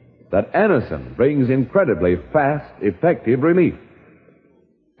 that Anacin brings incredibly fast, effective relief.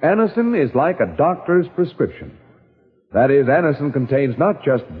 Anacin is like a doctor's prescription. That is, Anacin contains not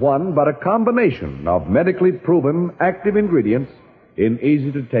just one, but a combination of medically proven active ingredients in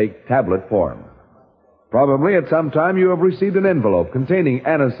easy-to-take tablet form. Probably at some time you have received an envelope containing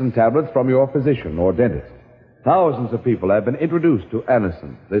Anacin tablets from your physician or dentist. Thousands of people have been introduced to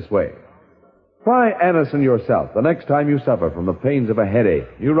Anacin this way. Try Anacin yourself the next time you suffer from the pains of a headache,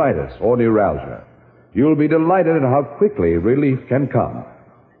 neuritis, or neuralgia. You'll be delighted at how quickly relief can come.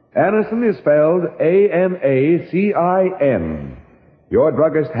 Anacin is spelled A-N-A-C-I-N. Your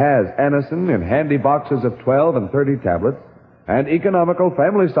druggist has Anacin in handy boxes of 12 and 30 tablets and economical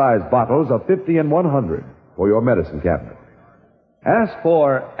family-sized bottles of 50 and 100 for your medicine cabinet. Ask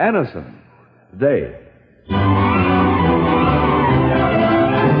for Anacin today.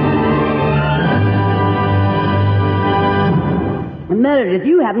 Meredith,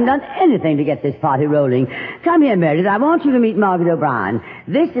 you haven't done anything to get this party rolling. Come here, Meredith. I want you to meet Margaret O'Brien.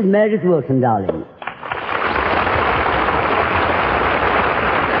 This is Meredith Wilson, darling.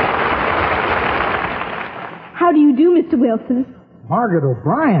 How do you do, Mr. Wilson? Margaret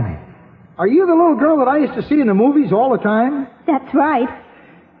O'Brien? Are you the little girl that I used to see in the movies all the time? That's right.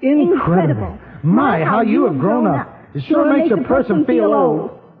 Incredible. My, how you have grown up. It sure makes a person feel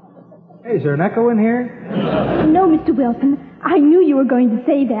old. Hey, is there an echo in here? No, Mr. Wilson. I knew you were going to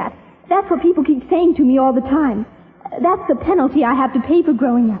say that. That's what people keep saying to me all the time. That's the penalty I have to pay for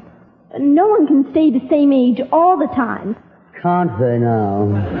growing up. No one can stay the same age all the time. Can't they now?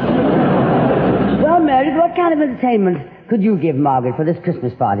 Well, Meredith, what kind of entertainment could you give Margaret for this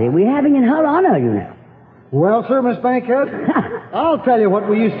Christmas party? We're having in her honor, you know. Well, sir, Miss Bankhead, I'll tell you what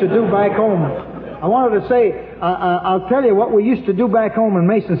we used to do back home. I wanted to say, I'll tell you what we used to do back home in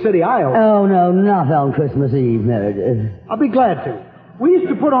Mason City, Iowa. Oh, no, not on Christmas Eve, Meredith. I'll be glad to. We used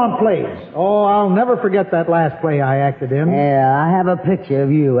to put on plays. Oh, I'll never forget that last play I acted in. Yeah, I have a picture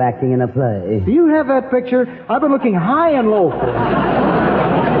of you acting in a play. Do you have that picture? I've been looking high and low for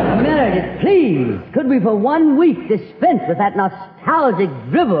it. Meredith, please, could we for 1 week dispense with that nostalgic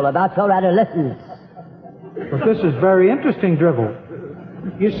drivel about your adolescence? But this is very interesting drivel.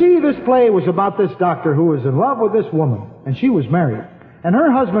 You see, this play was about this doctor who was in love with this woman, and she was married. And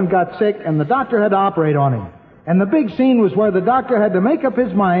her husband got sick, and the doctor had to operate on him. And the big scene was where the doctor had to make up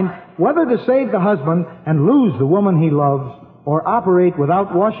his mind whether to save the husband and lose the woman he loves, or operate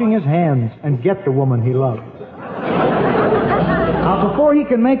without washing his hands and get the woman he loves. Now, before he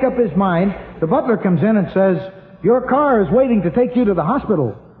can make up his mind, the butler comes in and says, "Your car is waiting to take you to the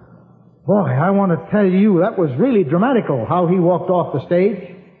hospital." Boy, I want to tell you, that was really dramatical, how he walked off the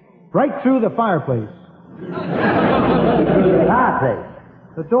stage, right through the fireplace. Fireplace?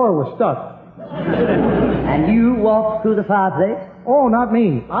 The door was stuck. And you walked through the fireplace? Oh, not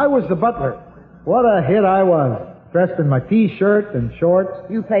me. I was the butler. What a hit I was, dressed in my T-shirt and shorts.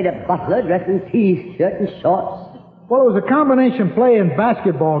 You played a butler dressed in T-shirt and shorts? Well, it was a combination play and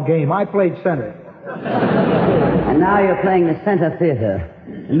basketball game. I played center. And now you're playing the center theater.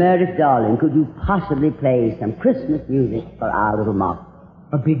 Meredith, darling, could you possibly play some Christmas music for our little Margaret?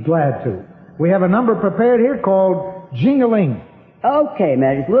 I'd be glad to. We have a number prepared here called Jing-a-Ling. Okay,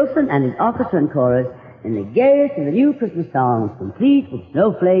 Meredith Wilson and his orchestra and chorus in the gayest of the new Christmas songs, complete with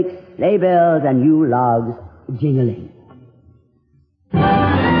snowflakes, sleigh bells, and Yule logs. Jing-a-ling.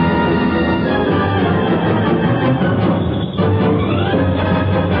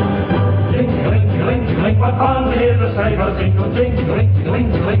 Jing-a-ling, jing-a-ling, jing-a-ling, what fun it is to sleigh bells jingle, jingling,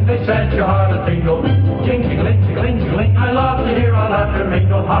 jingling, jingling, they set your heart a tingle. Jingling, jingling, jingling, I love to hear all laughter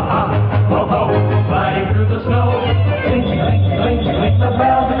mingle. Ha ha, ho ho, riding through the snow. Jingling, jingling, jingling, the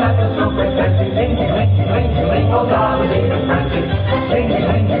bells are at the snowflake dancing. Jingling, jingling, jingling, goes on with even prancing.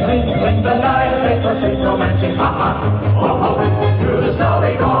 Jingling, jingling, jingling, the night is made for sweet romancing. Ha ha, ho ho, through the snow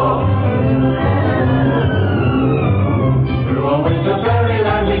they go. Through a winter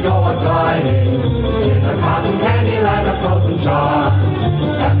fairyland we go a-gliding, in a cotton candy land of frozen charm.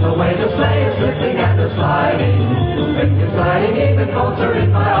 And the way the sleigh is slipping and a sliding, brings you sliding even closer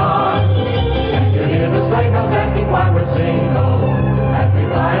in my arms. And you hear the sleigh bells dancing while we single, as we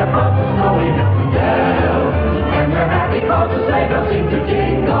fly across the snowy hills and dales. And we're happy cause the sleigh bells seem to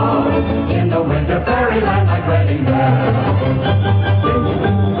jingle in the winter fairyland like wedding bells.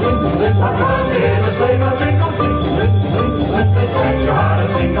 What fun to hear the sleigh bells jingle, they set your heart a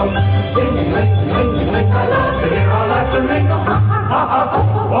tingle. Jingling, jingling, I love to hear our laughter mingle. Ha ha ha ha,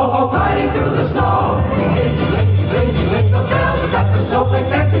 oh oh, gliding through the snow. Jingling, jingling, the bells are at the snowflake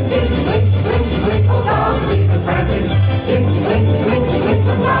dancing. Jingling, jingling, hold on to even prancing. Jingling, jingling,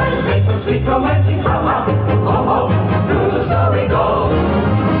 the night is made for sweet romancing. Ha ha, oh oh, through the snow we go.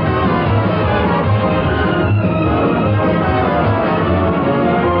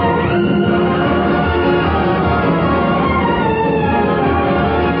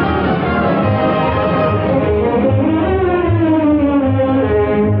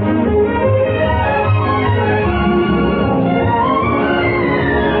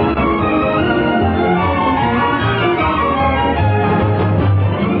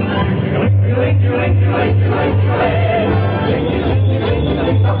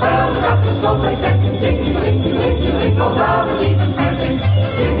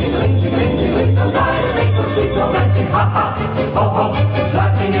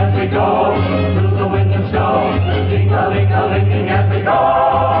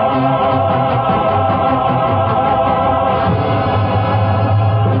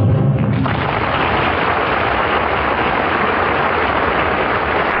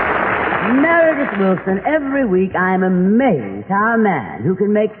 Every week I'm amazed how a man who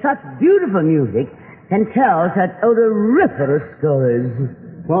can make such beautiful music can tell such odoriferous stories.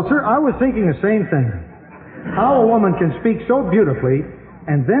 Well, sir, I was thinking the same thing. How a woman can speak so beautifully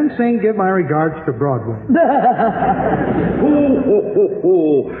and then sing Give My Regards to Broadway. Ho, ho, ho,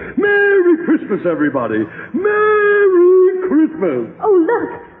 ho. Merry Christmas, everybody. Merry Christmas. Oh, look,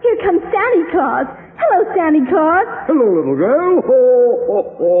 here comes Santa Claus. Hello, Santa Claus. Hello, little girl. Ho,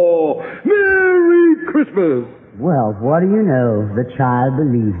 ho, ho. Merry Christmas. Well, what do you know? The child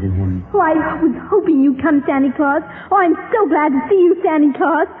believes in him. Oh, I was hoping you'd come, Santa Claus. Oh, I'm so glad to see you, Santa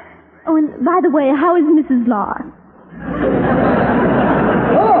Claus. Oh, and by the way, how is Mrs. Law?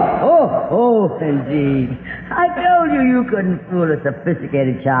 Oh, indeed. I told you you couldn't fool a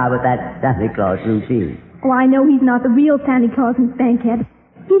sophisticated child with that Santa Claus routine. Oh, I know he's not the real Santa Claus, Miss Bankhead.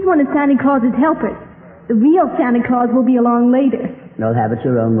 He's one of Santa Claus's helpers. The real Santa Claus will be along later. You'll have it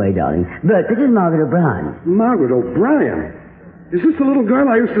your own way, darling. But this is Margaret O'Brien. Margaret O'Brien? Is this the little girl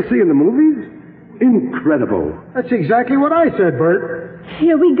I used to see in the movies? Incredible. That's exactly what I said, Bert.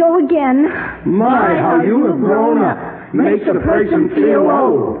 Here we go again. My, how you have grown up. Makes a person feel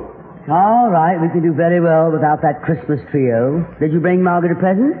old. All right, we can do very well without that Christmas trio. Did you bring Margaret a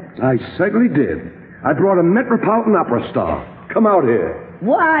present? I certainly did. I brought a Metropolitan Opera star. Come out here.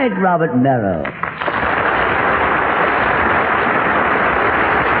 White Robert Merrill.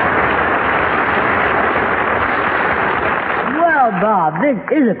 Well, Bob, this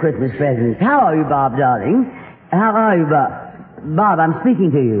is a Christmas present. How are you, Bob, darling? How are you, Bob? Bob, I'm speaking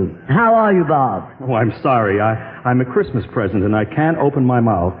to you. How are you, Bob? Oh, I'm sorry. I'm a Christmas present, and I can't open my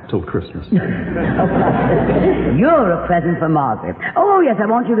mouth till Christmas. You're a present for Margaret. Oh, yes, I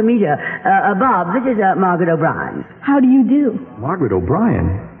want you to meet her. Bob, this is Margaret O'Brien. How do you do? Margaret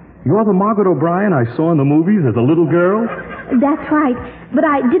O'Brien? You're the Margaret O'Brien I saw in the movies as a little girl? That's right. But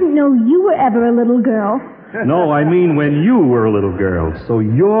I didn't know you were ever a little girl. No, I mean when you were a little girl. So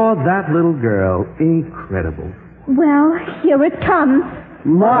you're that little girl. Incredible. Well, here it comes.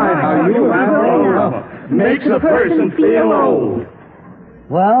 My, how you have grown up. Makes a person feel old.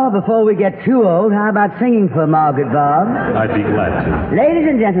 Well, before we get too old, how about singing for Margaret, Bob? I'd be glad to. Ladies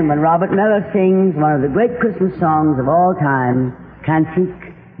and gentlemen, Robert Mello sings one of the great Christmas songs of all time,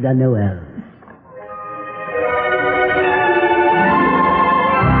 Cantique de Noël.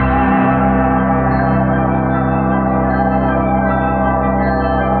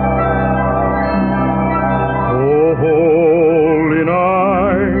 Holy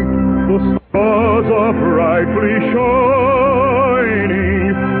night, the stars are brightly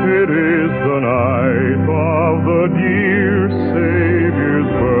shining. It is the night of the dear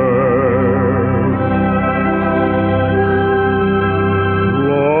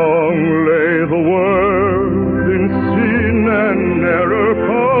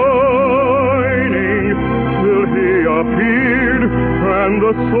and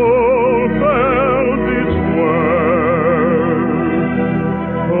the soul felt its worth.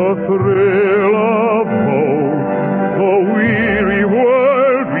 A thrill of hope, the weary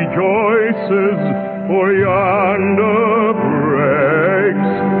world rejoices, for yonder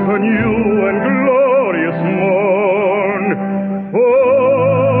breaks a new and glorious morn.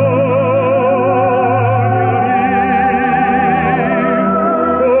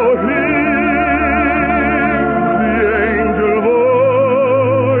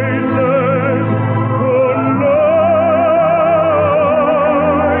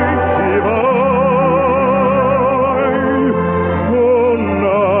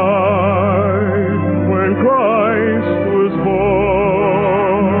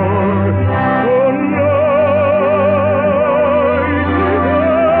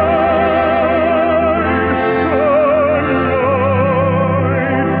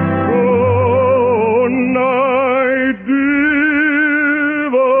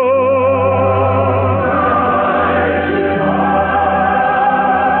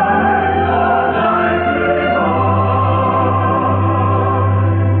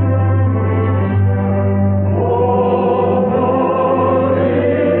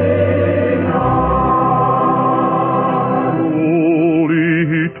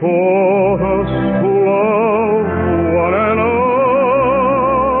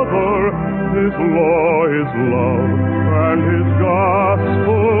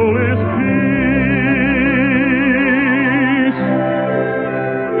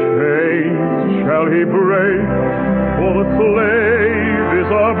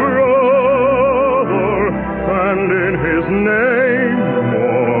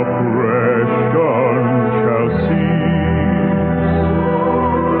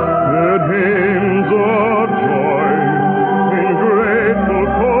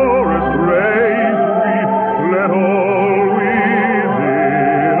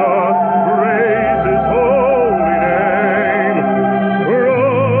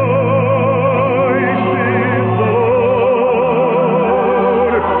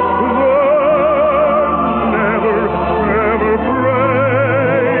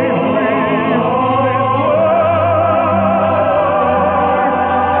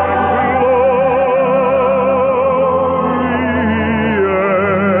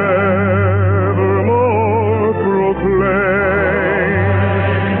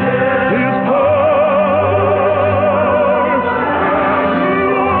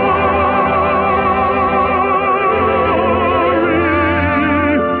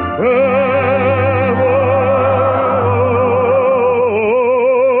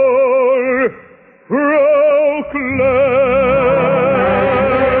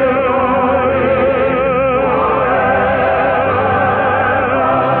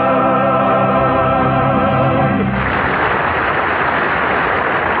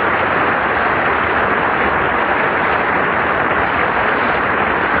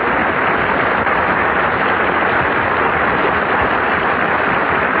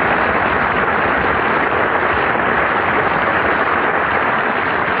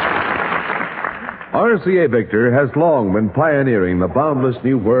 RCA Victor has long been pioneering the boundless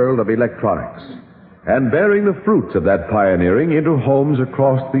new world of electronics and bearing the fruits of that pioneering into homes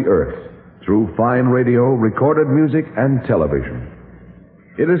across the earth through fine radio, recorded music, and television.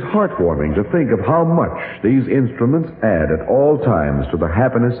 It is heartwarming to think of how much these instruments add at all times to the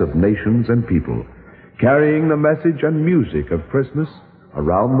happiness of nations and people, carrying the message and music of Christmas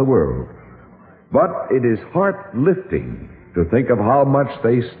around the world. But it is heart-lifting to think of how much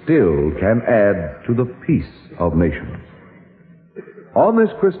they still can add to the peace of nations. On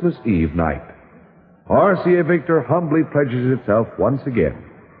this Christmas Eve night, RCA Victor humbly pledges itself once again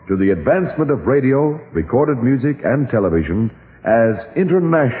to the advancement of radio, recorded music, and television as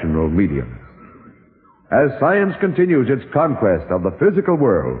international mediums. As science continues its conquest of the physical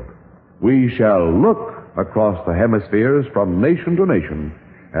world, we shall look across the hemispheres from nation to nation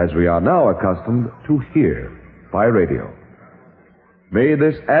as we are now accustomed to hear by radio. May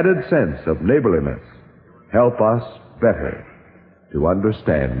this added sense of neighborliness help us better to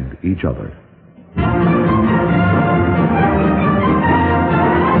understand each other.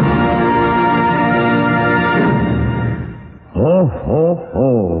 Ho, ho,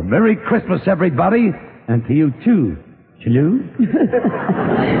 ho. Merry Christmas, everybody. And to you, too. Chiloo?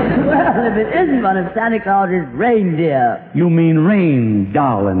 Well, if it isn't one of Santa Claus's reindeer. You mean rain,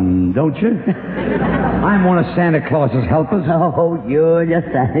 darling, don't you? I'm one of Santa Claus's helpers. Oh, you're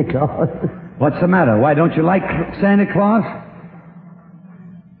just Santa Claus. What's the matter? Why, don't you like Santa Claus?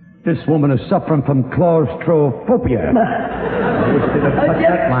 This woman is suffering from claustrophobia. I wish they'd have cut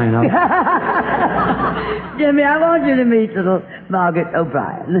that line out. Jimmy, I want you to meet little Margaret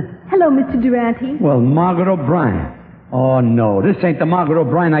O'Brien. Hello, Mr. Durante. Well, Margaret O'Brien. Oh, no, this ain't the Margaret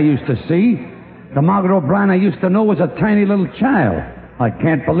O'Brien I used to see. The Margaret O'Brien I used to know was a tiny little child. I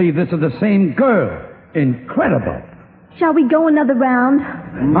can't believe this is the same girl. Incredible. Shall we go another round?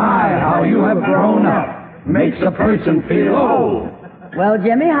 My, how you have grown up. Makes a person feel old. Well,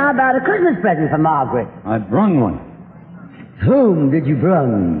 Jimmy, how about a Christmas present for Margaret? I brung one. Whom did you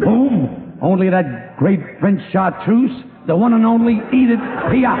brung? Whom? Only that great French chartreuse, the one and only Edith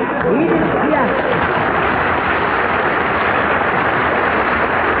Piaf. Edith Piaf.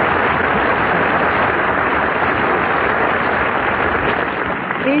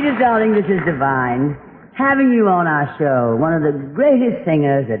 Edith, darling, this is divine. Having you on our show, one of the greatest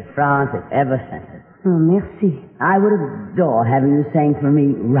singers that France has ever sent us. Oh, merci. I would adore having you sing for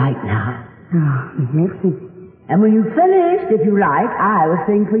me right now. Oh, merci. And when you've finished, if you like, I will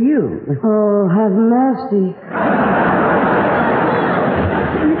sing for you. Oh, have mercy.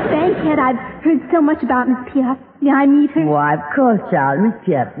 Miss Bankhead, I've heard so much about Miss Piaf. May I meet her? Why, of course, child. Miss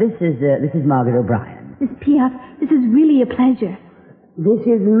Piaf, this is Margaret O'Brien. Miss Piaf, this is really a pleasure. This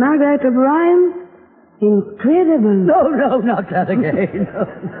is Margaret O'Brien? Incredible. No, not that again. No.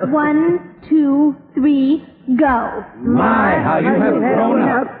 1, 2, 3, go. My, how you have grown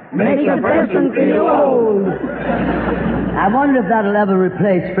up. Makes a person feel old. I wonder if that'll ever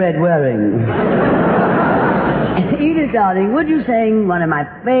replace Fred Waring. Edith, darling, would you sing one of my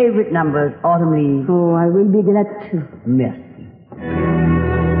favorite numbers, Autumn Leaves? Oh, I will be glad to. Merci.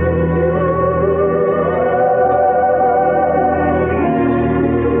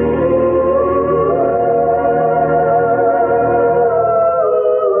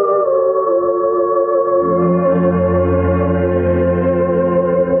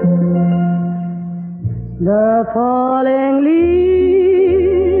 The falling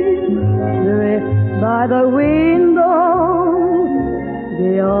leaves drift by the window,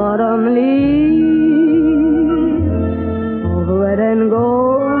 the autumn leaves of red and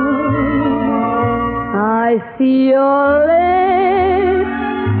gold. I see your lips,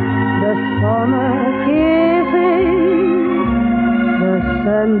 the summer kisses, the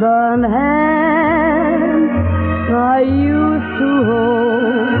sunburned hand I used to hold.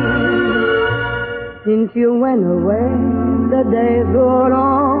 Since you went away, the days go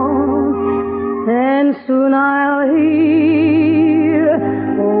on, and soon I'll hear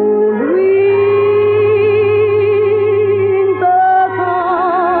old winter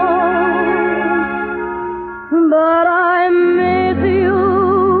song. But I miss you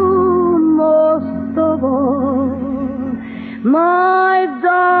most of all, my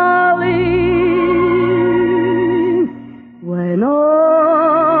darling, when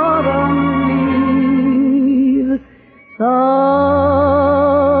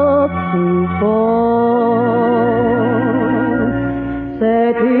softly fall.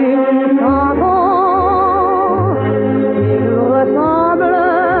 C'est une chanson qui nous ressemble,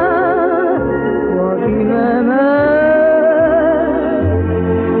 toi qui m'aimais,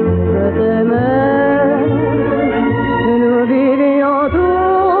 je t'aimais, nous vivions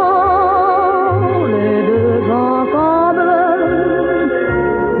tous les deux ensemble,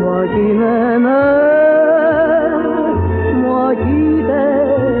 toi qui m'aimais.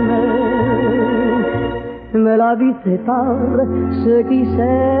 Mais la vie sépare ceux qui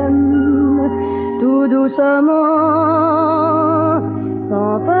s'aiment tout doucement,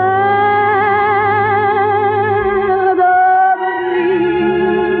 sans faire de bruit.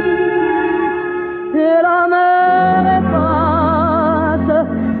 Et la mer efface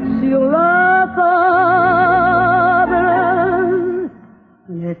sur le sable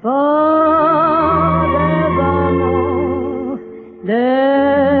les pas des amants, des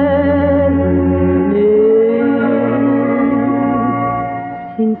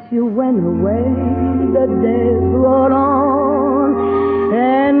since you went away, the days roll on,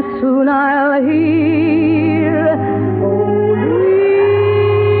 and soon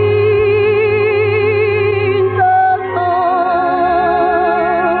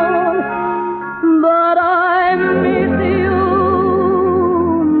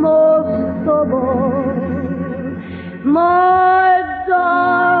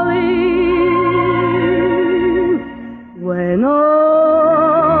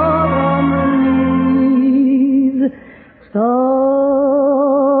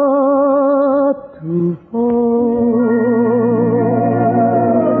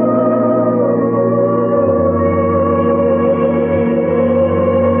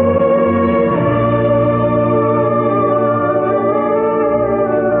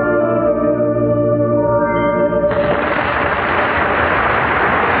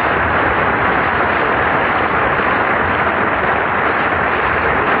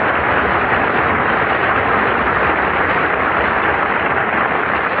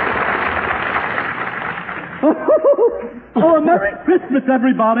Oh, a Merry Christmas,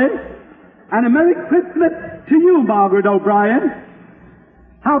 everybody. And a Merry Christmas to you, Margaret O'Brien.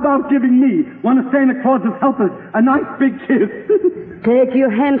 How about giving me, one of Santa Claus's helpers, a nice big kiss? Take your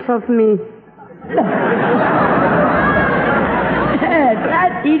hands off me.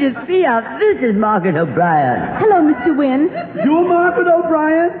 Glad to see you. This is Margaret O'Brien. Hello, Mr. Wynne. You're Margaret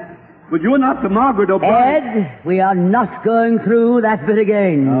O'Brien? But you're not the Margaret O'Brien. Ed, we are not going through that bit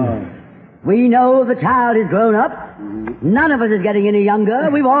again. Oh. We know the child is grown up. None of us is getting any younger.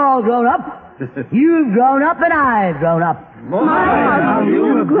 We've all grown up. You've grown up and I've grown up. My,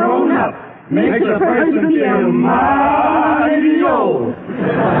 you've grown up. Makes a person feel mighty old.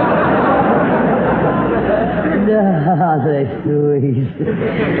 Darling sweet.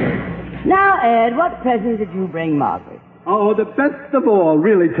 Now, Ed, what present did you bring Margaret? Oh, the best of all,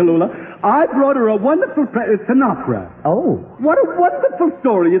 really, Tallulah. I brought her a wonderful it's an opera. Oh. What a wonderful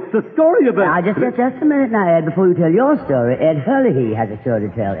story. It's the story of a... Now, just a minute now, Ed, before you tell your story. Ed Hurley has a story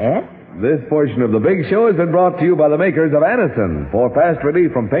to tell, Ed. This portion of the big show has been brought to you by the makers of Anacin for fast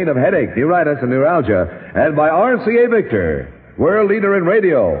relief from pain of headache, neuritis, and neuralgia, and by RCA Victor, world leader in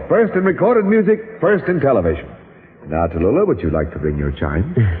radio, first in recorded music, first in television. Now, Tallulah, would you like to ring your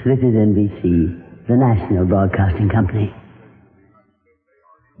chime? This is NBC, the National Broadcasting Company.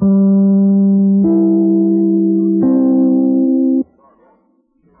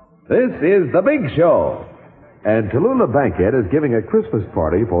 This is the big show. And Tallulah Bankhead is giving a Christmas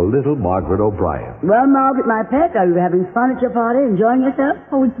party for little Margaret O'Brien. Well, Margaret, my pet, are you having fun at your party, enjoying yourself?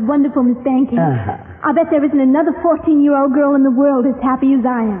 Oh, it's wonderful, Miss Bankhead. I bet there isn't another 14-year-old girl in the world as happy as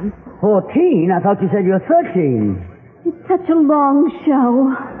I am. 14? I thought you said you were 13. It's such a long show.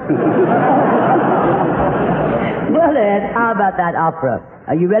 Well, Ed, how about that opera?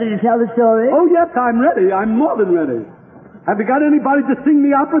 Are you ready to tell the story? Oh, yes, I'm ready. I'm more than ready. Have you got anybody to sing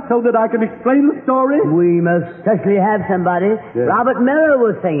the opera so that I can explain the story? We most certainly have somebody. Yes. Robert Miller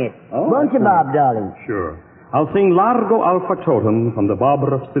will sing it. Oh, won't you, Bob, darling? Sure. I'll sing Largo al Factotum from the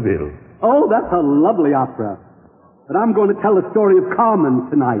Barber of Seville. Oh, that's a lovely opera. But I'm going to tell the story of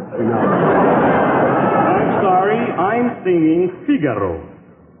Carmen tonight, you know. I'm sorry, I'm singing Figaro.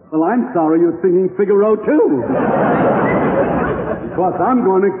 Well, I'm sorry you're singing Figaro, too. Because I'm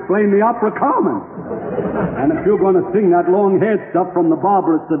going to explain the opera Carmen. And if you're going to sing that long-haired stuff from the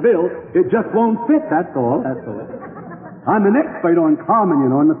Barber of Seville, it just won't fit, that's all. I'm an expert on Carmen, you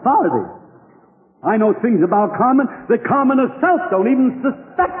know, an authority. I know things about Carmen that Carmen herself don't even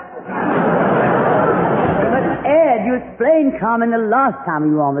suspect. But, Ed, you explained Carmen the last time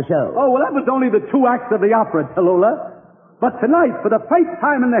you were on the show. Oh, well, that was only the 2 acts of the opera, Tallulah. But tonight, for the first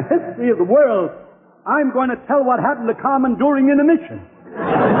time in the history of the world, I'm going to tell what happened to Carmen during intermission.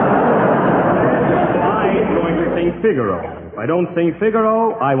 I'm going to sing Figaro. If I don't sing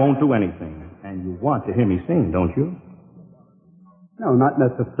Figaro, I won't do anything. And you want to hear me sing, don't you? No, not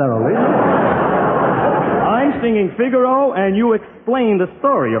necessarily. I'm singing Figaro, and you explain the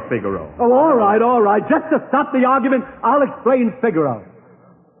story of Figaro. Oh, all right. Just to stop the argument, I'll explain Figaro.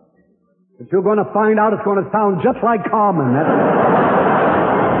 But you're going to find out it's going to sound just like Carmen.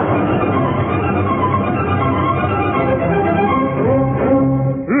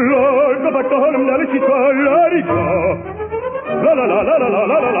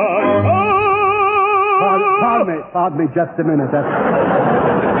 Pardon me just a minute.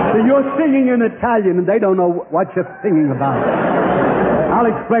 See, you're singing in Italian, and they don't know what you're singing about. I'll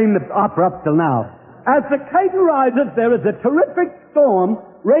explain the opera up till now. As the curtain rises, there is a terrific storm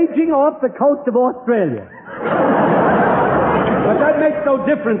raging off the coast of Australia. But that makes no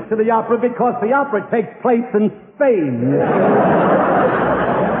difference to the opera because the opera takes place in Spain.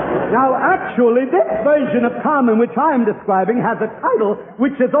 Now, actually, this version of Carmen, which I'm describing, has a title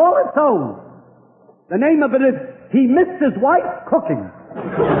which is all its own. The name of it is He Missed His Wife Cooking.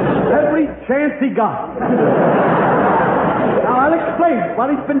 Every chance he got. Now, I'll explain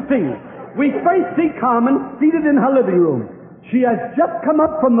what he's been singing. We first see Carmen seated in her living room. She has just come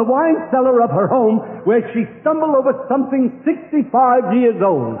up from the wine cellar of her home where she stumbled over something 65 years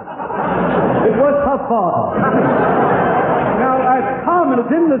old. It was her father. Now, as Carmen is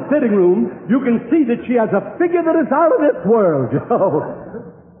in the sitting room, you can see that she has a figure that is out of this world.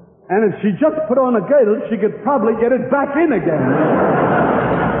 And if she just put on a girdle, she could probably get it back in again.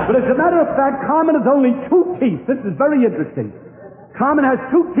 But as a matter of fact, Carmen has only 2 teeth. This is very interesting. Carmen has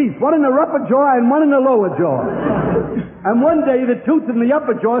 2 teeth, one in her upper jaw and one in her lower jaw. And one day, the tooth in the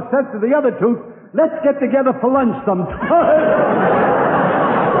upper jaw says to the other tooth, let's get together for lunch sometime.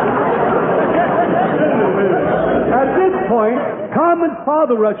 At this point, Carmen's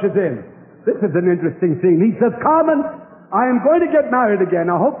father rushes in. This is an interesting scene. He says, Carmen, I am going to get married again.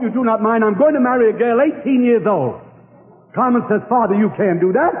 I hope you do not mind. I'm going to marry a girl 18 years old. Carmen says, Father, you can't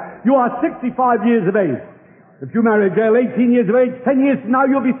do that. You are 65 years of age. If you marry a girl 18 years of age, 10 years from now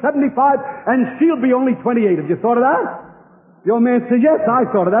you'll be 75, and she'll be only 28. Have you thought of that? The old man said, yes, I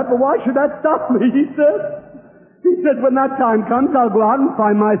thought of that, but why should that stop me? He said, when that time comes, I'll go out and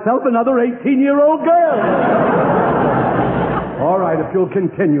find myself another 18-year-old girl. All right, if you'll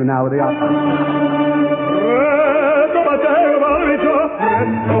continue now with the opera.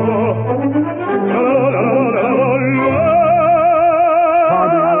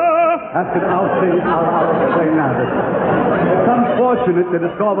 I'll explain that. It's unfortunate that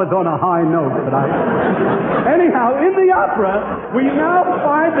it's always on a high note, but Anyhow, in the opera, we now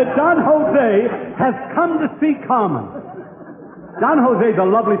find that Don Jose has come to see Carmen. Don Jose's a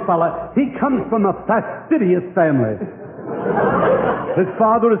lovely fella. He comes from a fastidious family. His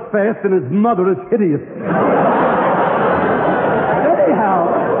father is fast and his mother is hideous. Anyhow,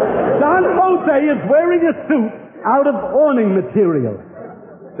 Don Jose is wearing a suit out of awning material.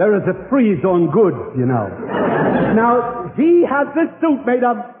 There is a freeze on goods, you know. Now, he has this suit made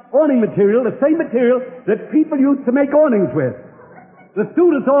of awning material, the same material that people used to make awnings with. The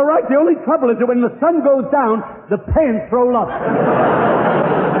suit is all right. The only trouble is that when the sun goes down, the pants roll up.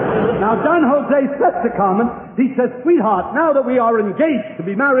 Now, Don Jose says to Carmen, he says, sweetheart, now that we are engaged to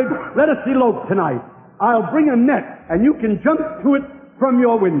be married, let us elope tonight. I'll bring a net, and you can jump to it from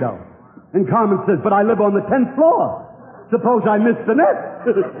your window. And Carmen says, but I live on the 10th floor. Suppose I miss the net.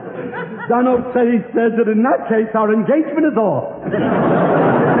 Don Jose says that in that case, our engagement is off.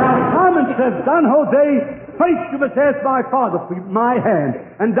 Now, Carmen says, Don Jose, first you must ask my father for my hand.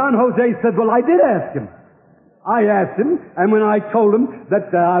 And Don Jose said, well, I did ask him. I asked him, and when I told him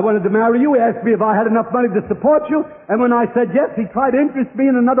that I wanted to marry you, he asked me if I had enough money to support you, and when I said yes, he tried to interest me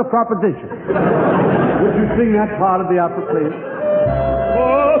in another proposition. Would you sing that part of the opera, please?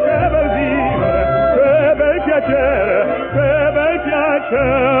 Oh, che bel vivere, che bel piacere, che bel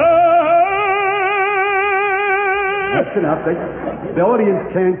piacere. That's enough. The audience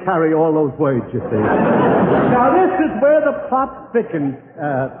can't carry all those words, you see. Now, this is where the plot thickens,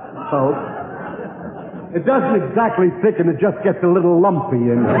 folks. It doesn't exactly thicken, it just gets a little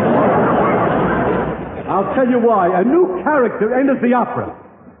lumpy. And I'll tell you why. A new character enters the opera.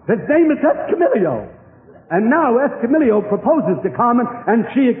 His name is Escamillo. And now Escamillo proposes to Carmen, and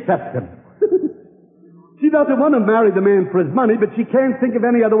she accepts him. She doesn't want to marry the man for his money, but she can't think of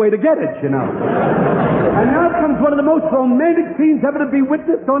any other way to get it, you know. And now comes one of the most romantic scenes ever to be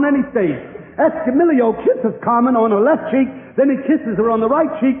witnessed on any stage. Escamillo kisses Carmen on her left cheek, then he kisses her on the right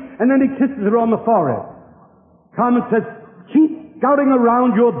cheek, and then he kisses her on the forehead. Carmen says, keep scouting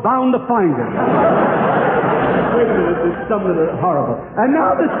around, you're bound to find it. Wait a minute, there's something horrible. And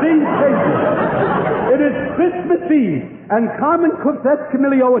now the scene changes. It is Christmas Eve, and Carmen cooks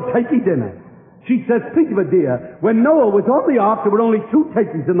Escamillo a turkey dinner. She says, think of it, dear, when Noah was on the ark, there were only 2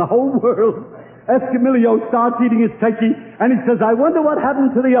 turkeys in the whole world. Escamillo starts eating his turkey, and he says, I wonder what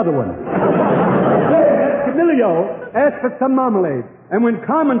happened to the other one. Escamillo asks for some marmalade, and when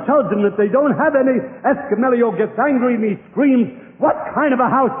Carmen tells him that they don't have any, Escamillo gets angry and he screams, what kind of a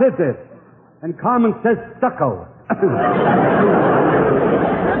house is this? And Carmen says, stucco.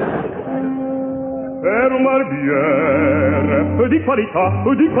 Per un barbiere di qualità,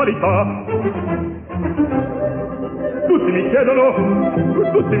 di qualità. Tutti mi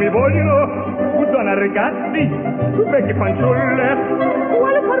chiedono, tutti mi vogliono. Donna ragazzi, vecchie fanciulle,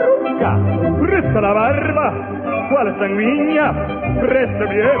 quale parrucca? Presta la barba, quale sanguigna? Presta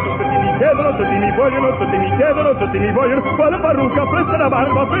via, tutti mi chiedono, tutti mi vogliono, tutti mi chiedono, tutti mi vogliono. Quale parrucca? Presta la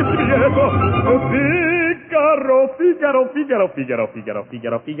barba, presta via. Figaro, Figaro, Figaro, Figaro, Figaro,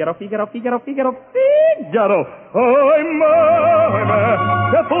 Figaro, Figaro, Figaro, Figaro, Figaro, Figaro. Ahimè,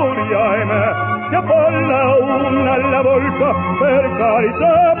 che furia, ahimè, che folla una alla volta, per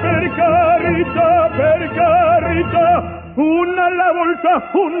carità, per carità, per carità. Una alla volta,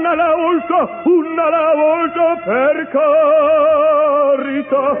 una alla volta, una alla volta, per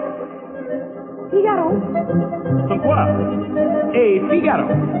carità. Figaro? Sono qua. Ehi, Figaro.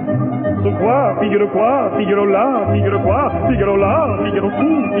 Sono qua, Figaro là, Figaro qua, Figaro là, Figaro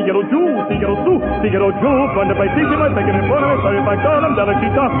su, Figaro giù, Figaro su, Figaro giù. Quando vai tissima, stai che ne buona, stai per colum, dalla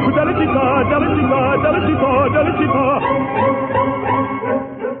città, dalla città, dalla città, dalla città, dalla città.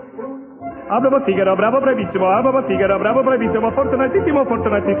 Bravo Figaro, bravo bravissimo, bravo Figaro, bravo bravissimo, fortunatissimo,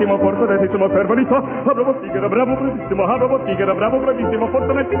 fortunatissimo, fortunatissimo, per verità. Bravo Figaro, bravo bravissimo, bravo Figaro, bravo bravissimo,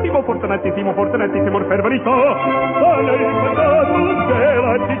 fortunatissimo, fortunatissimo, fortunatissimo, per verità. Con il patato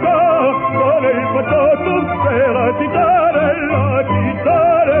della città, con il patato della città, della città,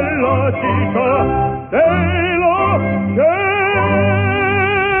 della città, della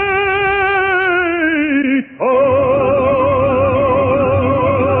città.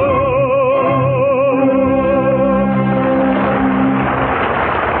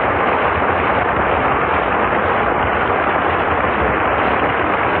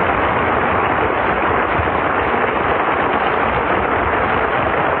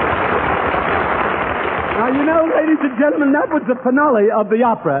 ladies and gentlemen, that was the finale of the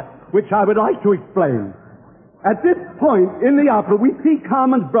opera, which I would like to explain. At this point in the opera, we see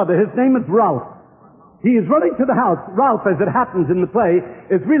Carmen's brother. His name is Ralph. He is running to the house. Ralph, as it happens in the play,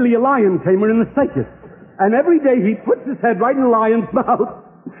 is really a lion tamer in the circus. And every day he puts his head right in the lion's mouth.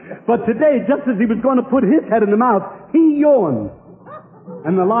 But today, just as he was going to put his head in the mouth, he yawned.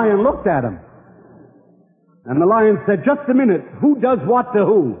 And the lion looked at him. And the lion said, "Just a minute, who does what to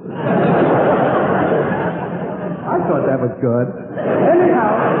who?" I thought that was good.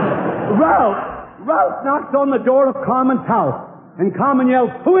 Anyhow, Ralph knocks on the door of Carmen's house. And Carmen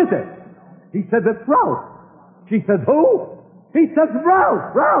yells, "Who is it?" He says, "It's Ralph." She says, "Who?" He says,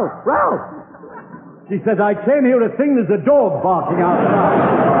 "Ralph. She says, "I can't hear a thing. There's a dog barking outside."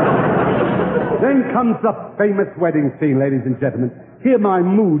 Then comes the famous wedding scene, ladies and gentlemen. Here my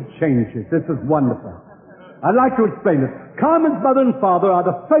mood changes. This is wonderful. I'd like to explain it. Carmen's mother and father are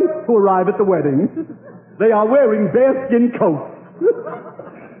the first to arrive at the wedding. They are wearing bearskin coats.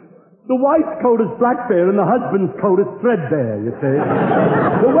 The wife's coat is black bear and the husband's coat is threadbare, you see.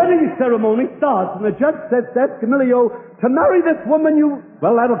 The wedding ceremony starts and the judge says to Escamillo, "To marry this woman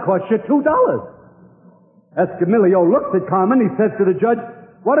well, that'll cost you $2. Escamillo looks at Carmen. He says to the judge,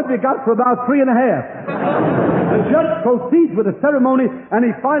 "What have you got for about 3.5?" The judge proceeds with the ceremony, and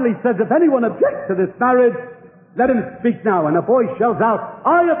he finally says, "If anyone objects to this marriage, let him speak now." And the boy shells out,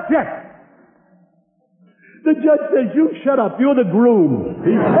 "I object." The judge says, "You shut up. You're the groom."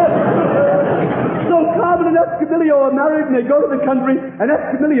 He says. So Carmen and Escamillo are married, and they go to the country, and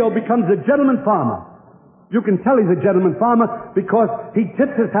Escamillo becomes a gentleman farmer. You can tell he's a gentleman farmer because he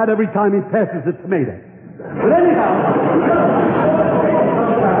tips his hat every time he passes a tomato. But anyhow,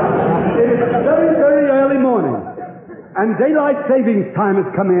 it is very, very early morning, and daylight savings time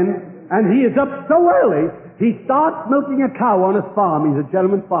has come in, and he is up so early, he starts milking a cow on his farm. He's a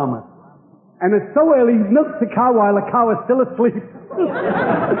gentleman farmer. And it's so early, he milks the cow while the cow is still asleep.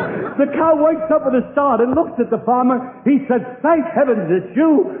 The cow wakes up with a start and looks at the farmer. He says, "Thank heavens it's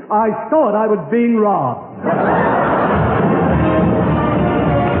you. I thought I was being robbed."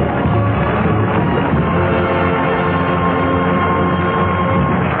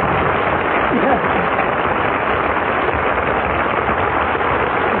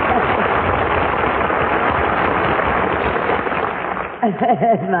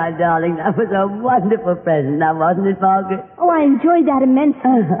 My darling, that was a wonderful present, now wasn't it, Margaret? Oh, I enjoyed that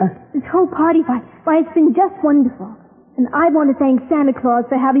immensely. This whole party, why, it's been just wonderful. And I want to thank Santa Claus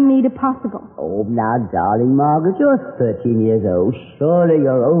for having made it possible. Oh, now, darling Margaret, you're 13 years old. Surely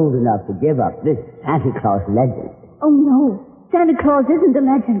you're old enough to give up this Santa Claus legend. Oh, no. Santa Claus isn't a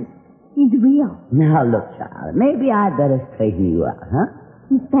legend. He's real. Now, look, child, maybe I'd better straighten you out, huh?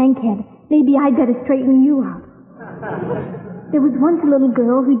 Miss Bankhead, maybe I'd better straighten you out. There was once a little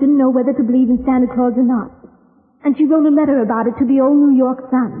girl who didn't know whether to believe in Santa Claus or not. And she wrote a letter about it to the old New York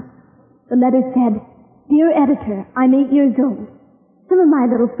Sun. The letter said, "Dear editor, I'm 8 years old. Some of my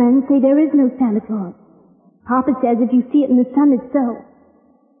little friends say there is no Santa Claus. Papa says if you see it in the sun, it's so.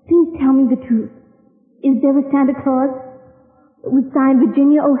 Please tell me the truth. Is there a Santa Claus?" It was signed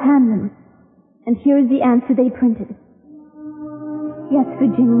Virginia O'Hanlon. And here is the answer they printed. "Yes,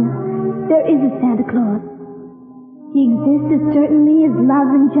 Virginia, there is a Santa Claus. He exists as certainly as love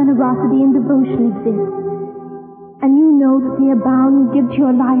and generosity and devotion exist. And you know that they abound and give to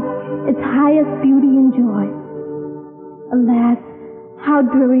your life its highest beauty and joy. Alas, how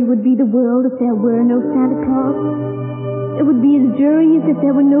dreary would be the world if there were no Santa Claus. It would be as dreary as if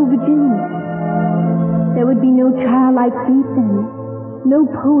there were no Virginia. There would be no childlike faith then, no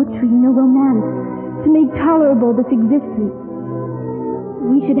poetry, no romance, to make tolerable this existence.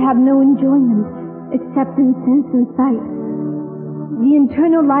 We should have no enjoyment, except in sense and sight. The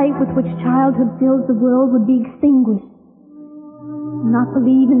internal light with which childhood fills the world would be extinguished. Not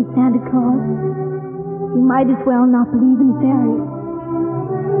believe in Santa Claus? You might as well not believe in fairies.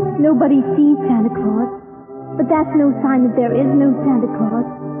 Nobody sees Santa Claus, but that's no sign that there is no Santa Claus.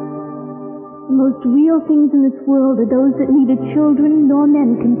 The most real things in this world are those that neither children nor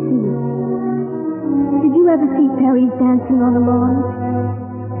men can see. Did you ever see fairies dancing on a lawn?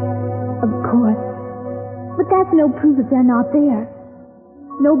 Of course. But that's no proof that they're not there.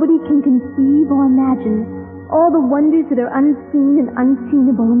 Nobody can conceive or imagine all the wonders that are unseen and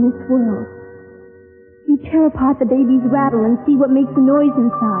unseenable in this world. You tear apart the baby's rattle and see what makes the noise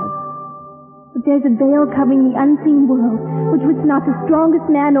inside. But there's a veil covering the unseen world, which not the strongest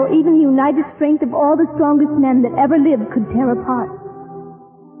man or even the united strength of all the strongest men that ever lived could tear apart.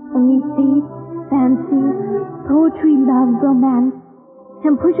 Only faith, fancy, poetry, love, romance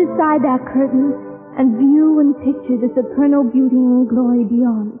can push aside that curtain and view and picture the supernal beauty and glory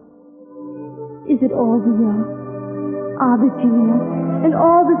beyond. Is it all real? Ah, Virginia, in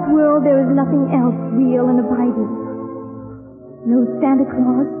all this world there is nothing else real and abiding. No Santa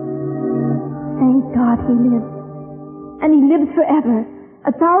Claus. Thank God he lives. And he lives forever.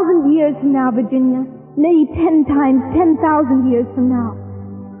 1,000 years from now, Virginia. Nay, 10 times 10,000 years from now.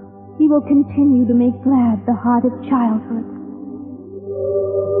 He will continue to make glad the heart of childhood.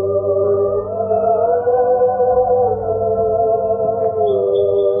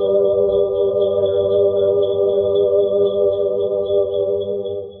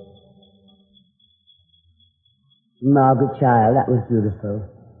 Margaret, child, that was beautiful.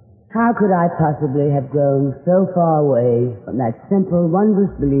 How could I possibly have grown so far away from that simple,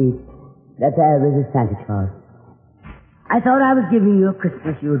 wondrous belief that there is a Santa Claus? I thought I was giving you a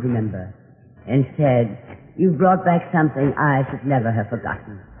Christmas you would remember. Instead, you've brought back something I should never have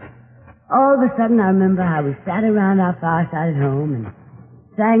forgotten. All of a sudden, I remember how we sat around our fireside at home and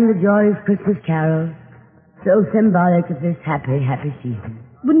sang the joyous Christmas carols, so symbolic of this happy, happy season.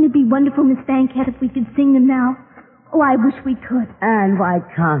 Wouldn't it be wonderful, Miss Bankhead, if we could sing them now? Oh, I wish we could. And why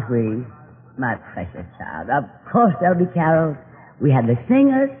can't we? My precious child. Of course there'll be carols. We have the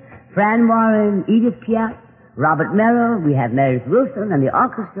singers, Fran Warren, Edith Piaf, Robert Merrill. We have Mary Wilson and the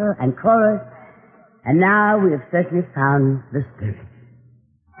orchestra and chorus. And now we have certainly found the spirit.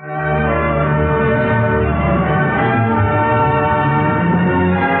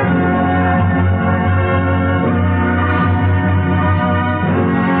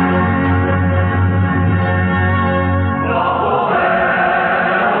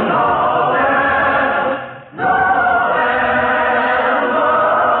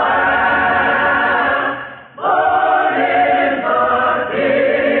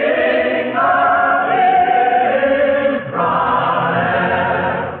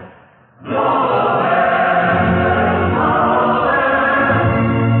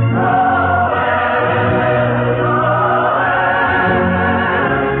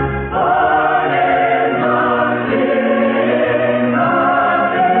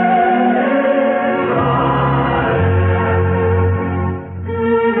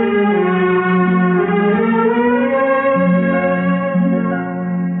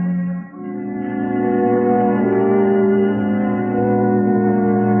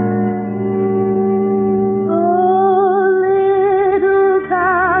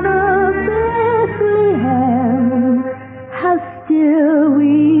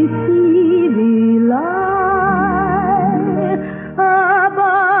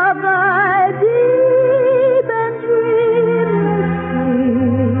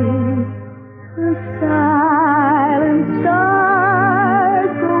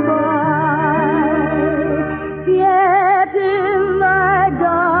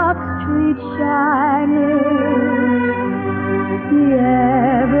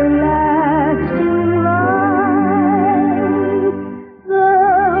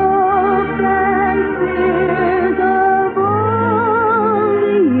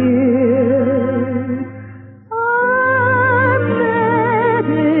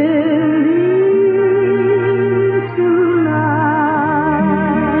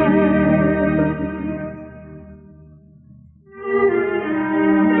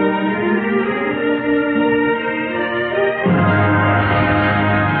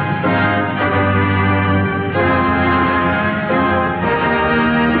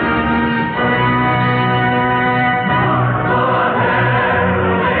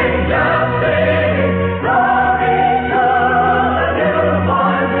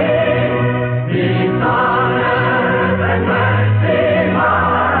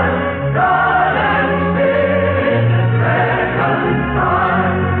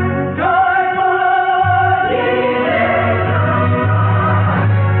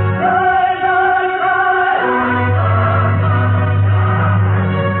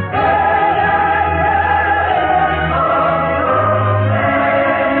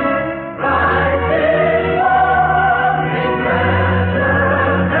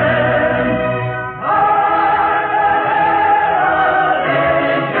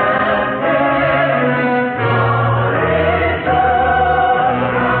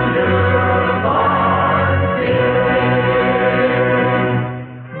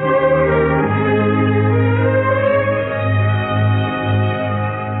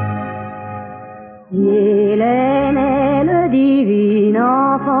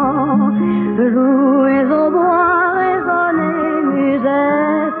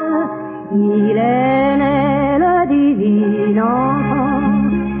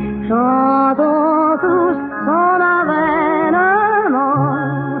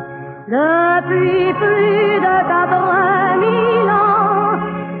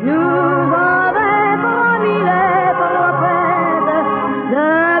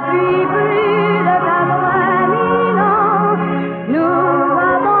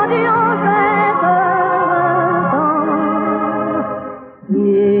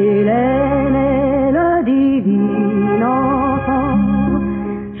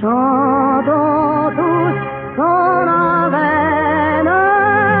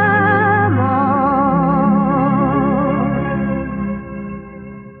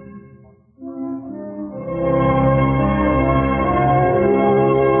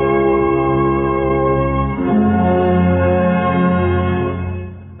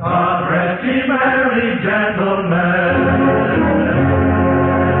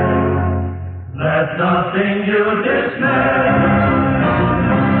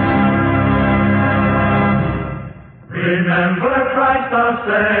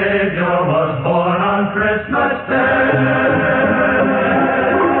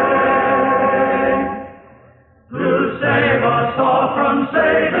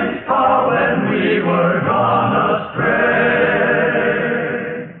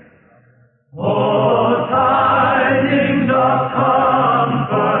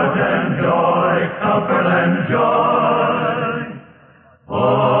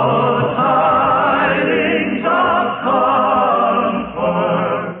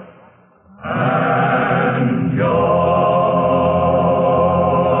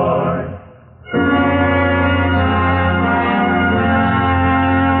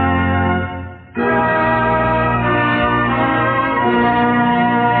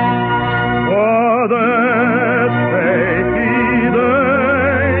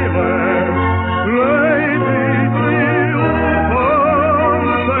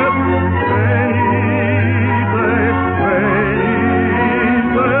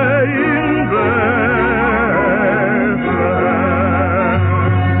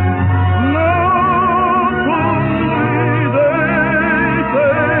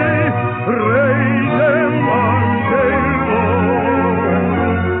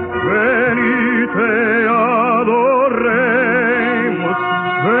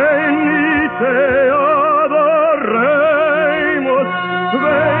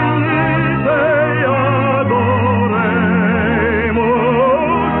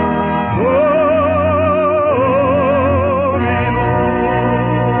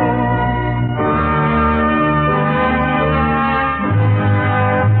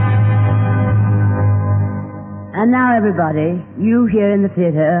 everybody, you here in the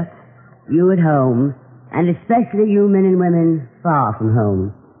theater, you at home, and especially you men and women far from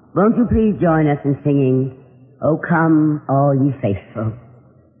home, won't you please join us in singing, "O Come, All Ye Faithful"?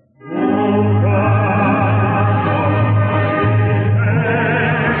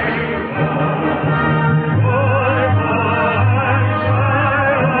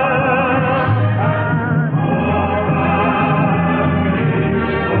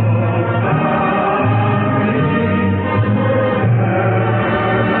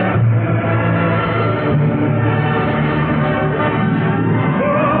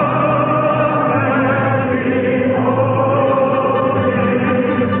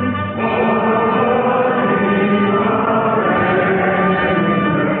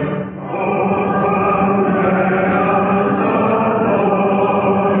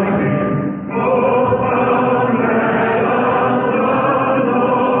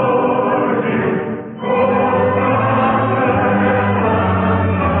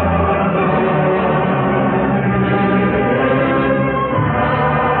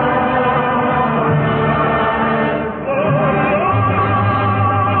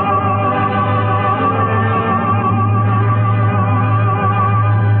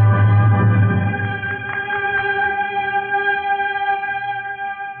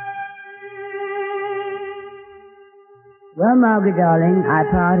 Well, Margaret, darling, our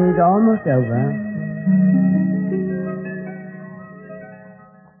party's almost over.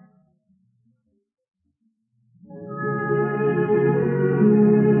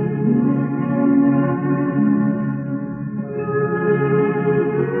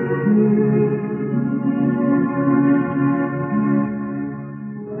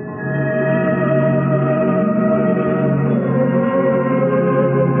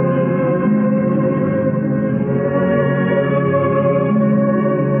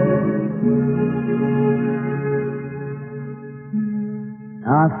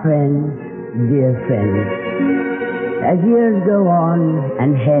 Our friends, dear friends, as years go on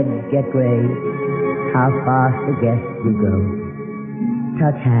and heads get gray, how fast the guests will go.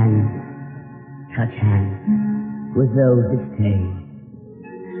 Touch hands with those that stay.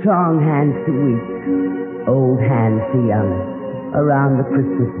 Strong hands to weak, old hands to young, around the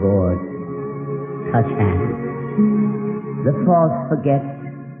Christmas board. Touch hands. The false forget,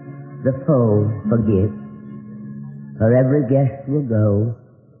 the foe forgive. For every guest will go,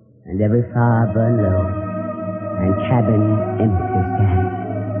 and every fire burn low, and cabin empty stand.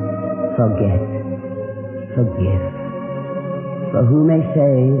 Forget, forgive. For who may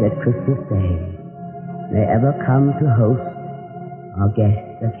say that Christmas Day may ever come to host or guest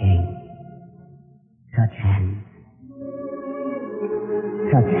the King? Touch hands.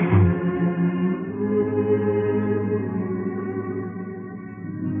 Touch hands.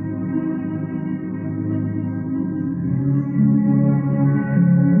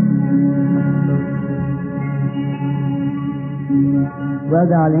 Well,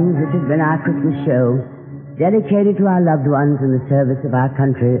 darlings, this has been our Christmas show, dedicated to our loved ones in the service of our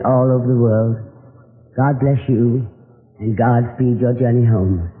country all over the world. God bless you, and God speed your journey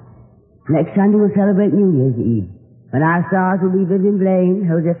home. Next Sunday we'll celebrate New Year's Eve, when our stars will be Vivian Blaine,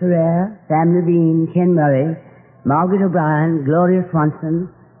 Jose Ferrer, Sam Levine, Ken Murray, Margaret O'Brien, Gloria Swanson,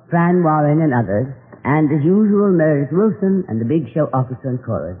 Fran Warren, and others, and as usual, Meredith Wilson and the Big Show Orchestra and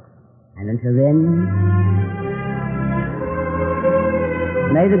Chorus. And until then,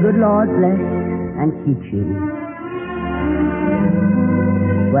 may the good Lord bless and keep you,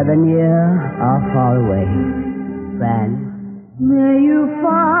 whether near or far away. Fran. May you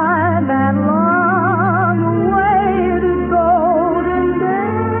find that long-awaited golden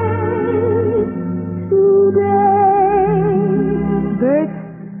day today. Bert.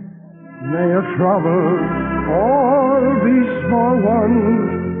 May your troubles all be small ones,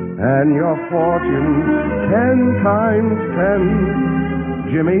 and your fortune 10 times 10.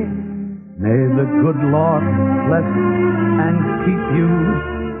 Jimmy, may the good Lord bless and keep you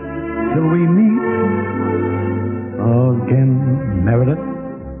till we meet again. Meredith,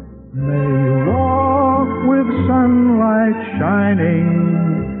 may you walk with sunlight shining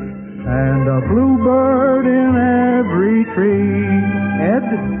and a bluebird in every tree. Ed,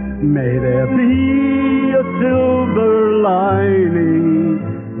 may there be a silver lining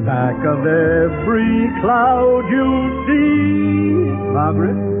back of every cloud you see.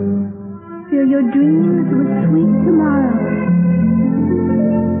 Margaret, fill your dreams with sweet tomorrow.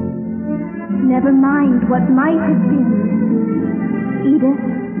 Never mind what might have been. Edith,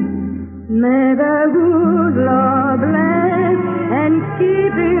 may the good Lord bless and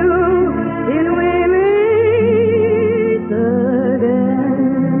keep you till we meet again.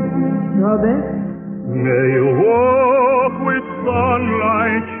 Robert, may you walk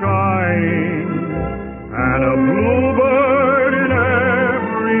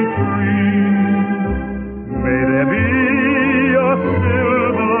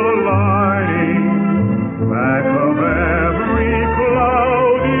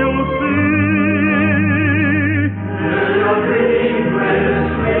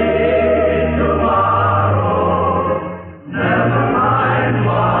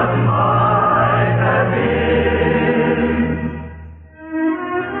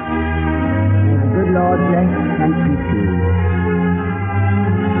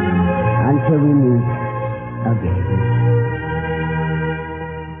till we meet again.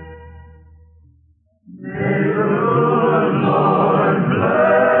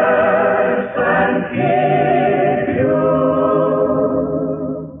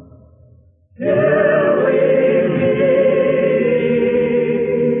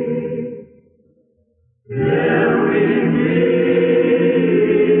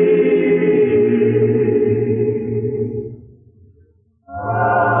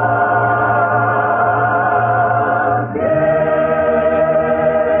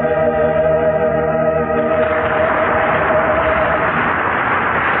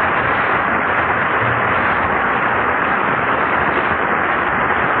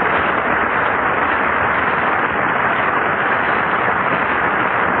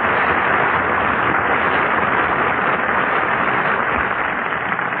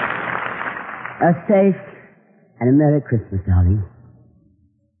 A safe and a Merry Christmas, darling.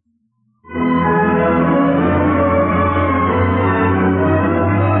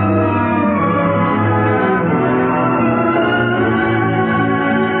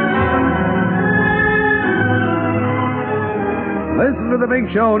 Listen to The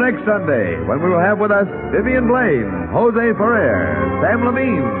Big Show next Sunday when we will have with us Vivian Blaine, Jose Ferrer, Sam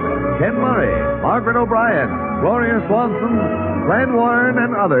Levine, Ken Murray, Margaret O'Brien, Gloria Swanson, Fran Warren,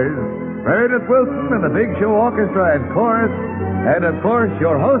 and others, Meredith Wilson and the Big Show Orchestra and Chorus, and of course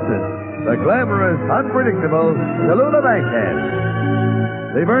your hostess, the glamorous, unpredictable Tallulah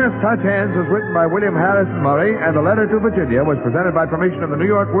Bankhead. The Ernest Touch Hands was written by William Harrison Murray, and the letter to Virginia was presented by permission of the New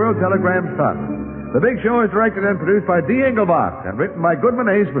York World Telegram Sun. The Big Show is directed and produced by D. Engelbach and written by Goodman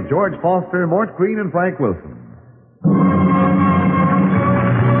Ace with George Foster, Mort Green, and Frank Wilson.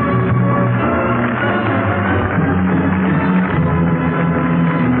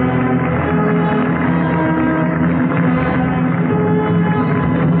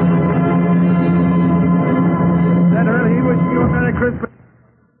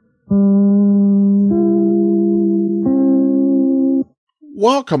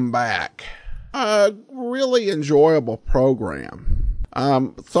 Welcome back. A really enjoyable program.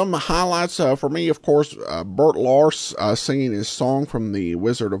 Some highlights for me, of course, Bert Lars singing his song from The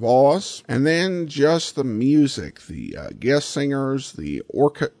Wizard of Oz, and then just the music, the guest singers, the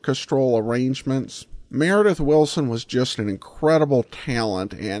orchestral arrangements. Meredith Wilson was just an incredible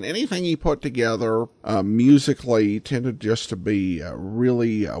talent, and anything he put together musically tended just to be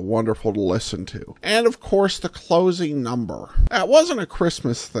really wonderful to listen to. And of course, the closing number. That wasn't a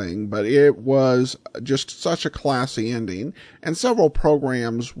Christmas thing, but it was just such a classy ending, and several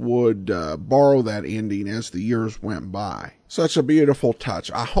programs would borrow that ending as the years went by. Such a beautiful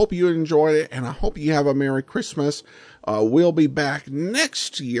touch. I hope you enjoyed it, and I hope you have a Merry Christmas. We'll be back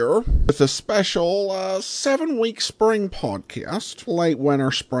next year with a special 7-week spring podcast, late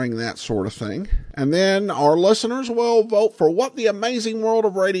winter, spring, that sort of thing. And then our listeners will vote for what the amazing world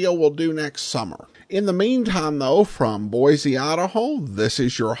of radio will do next summer. In the meantime, though, from Boise, Idaho, this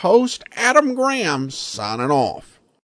is your host, Adam Graham, signing off.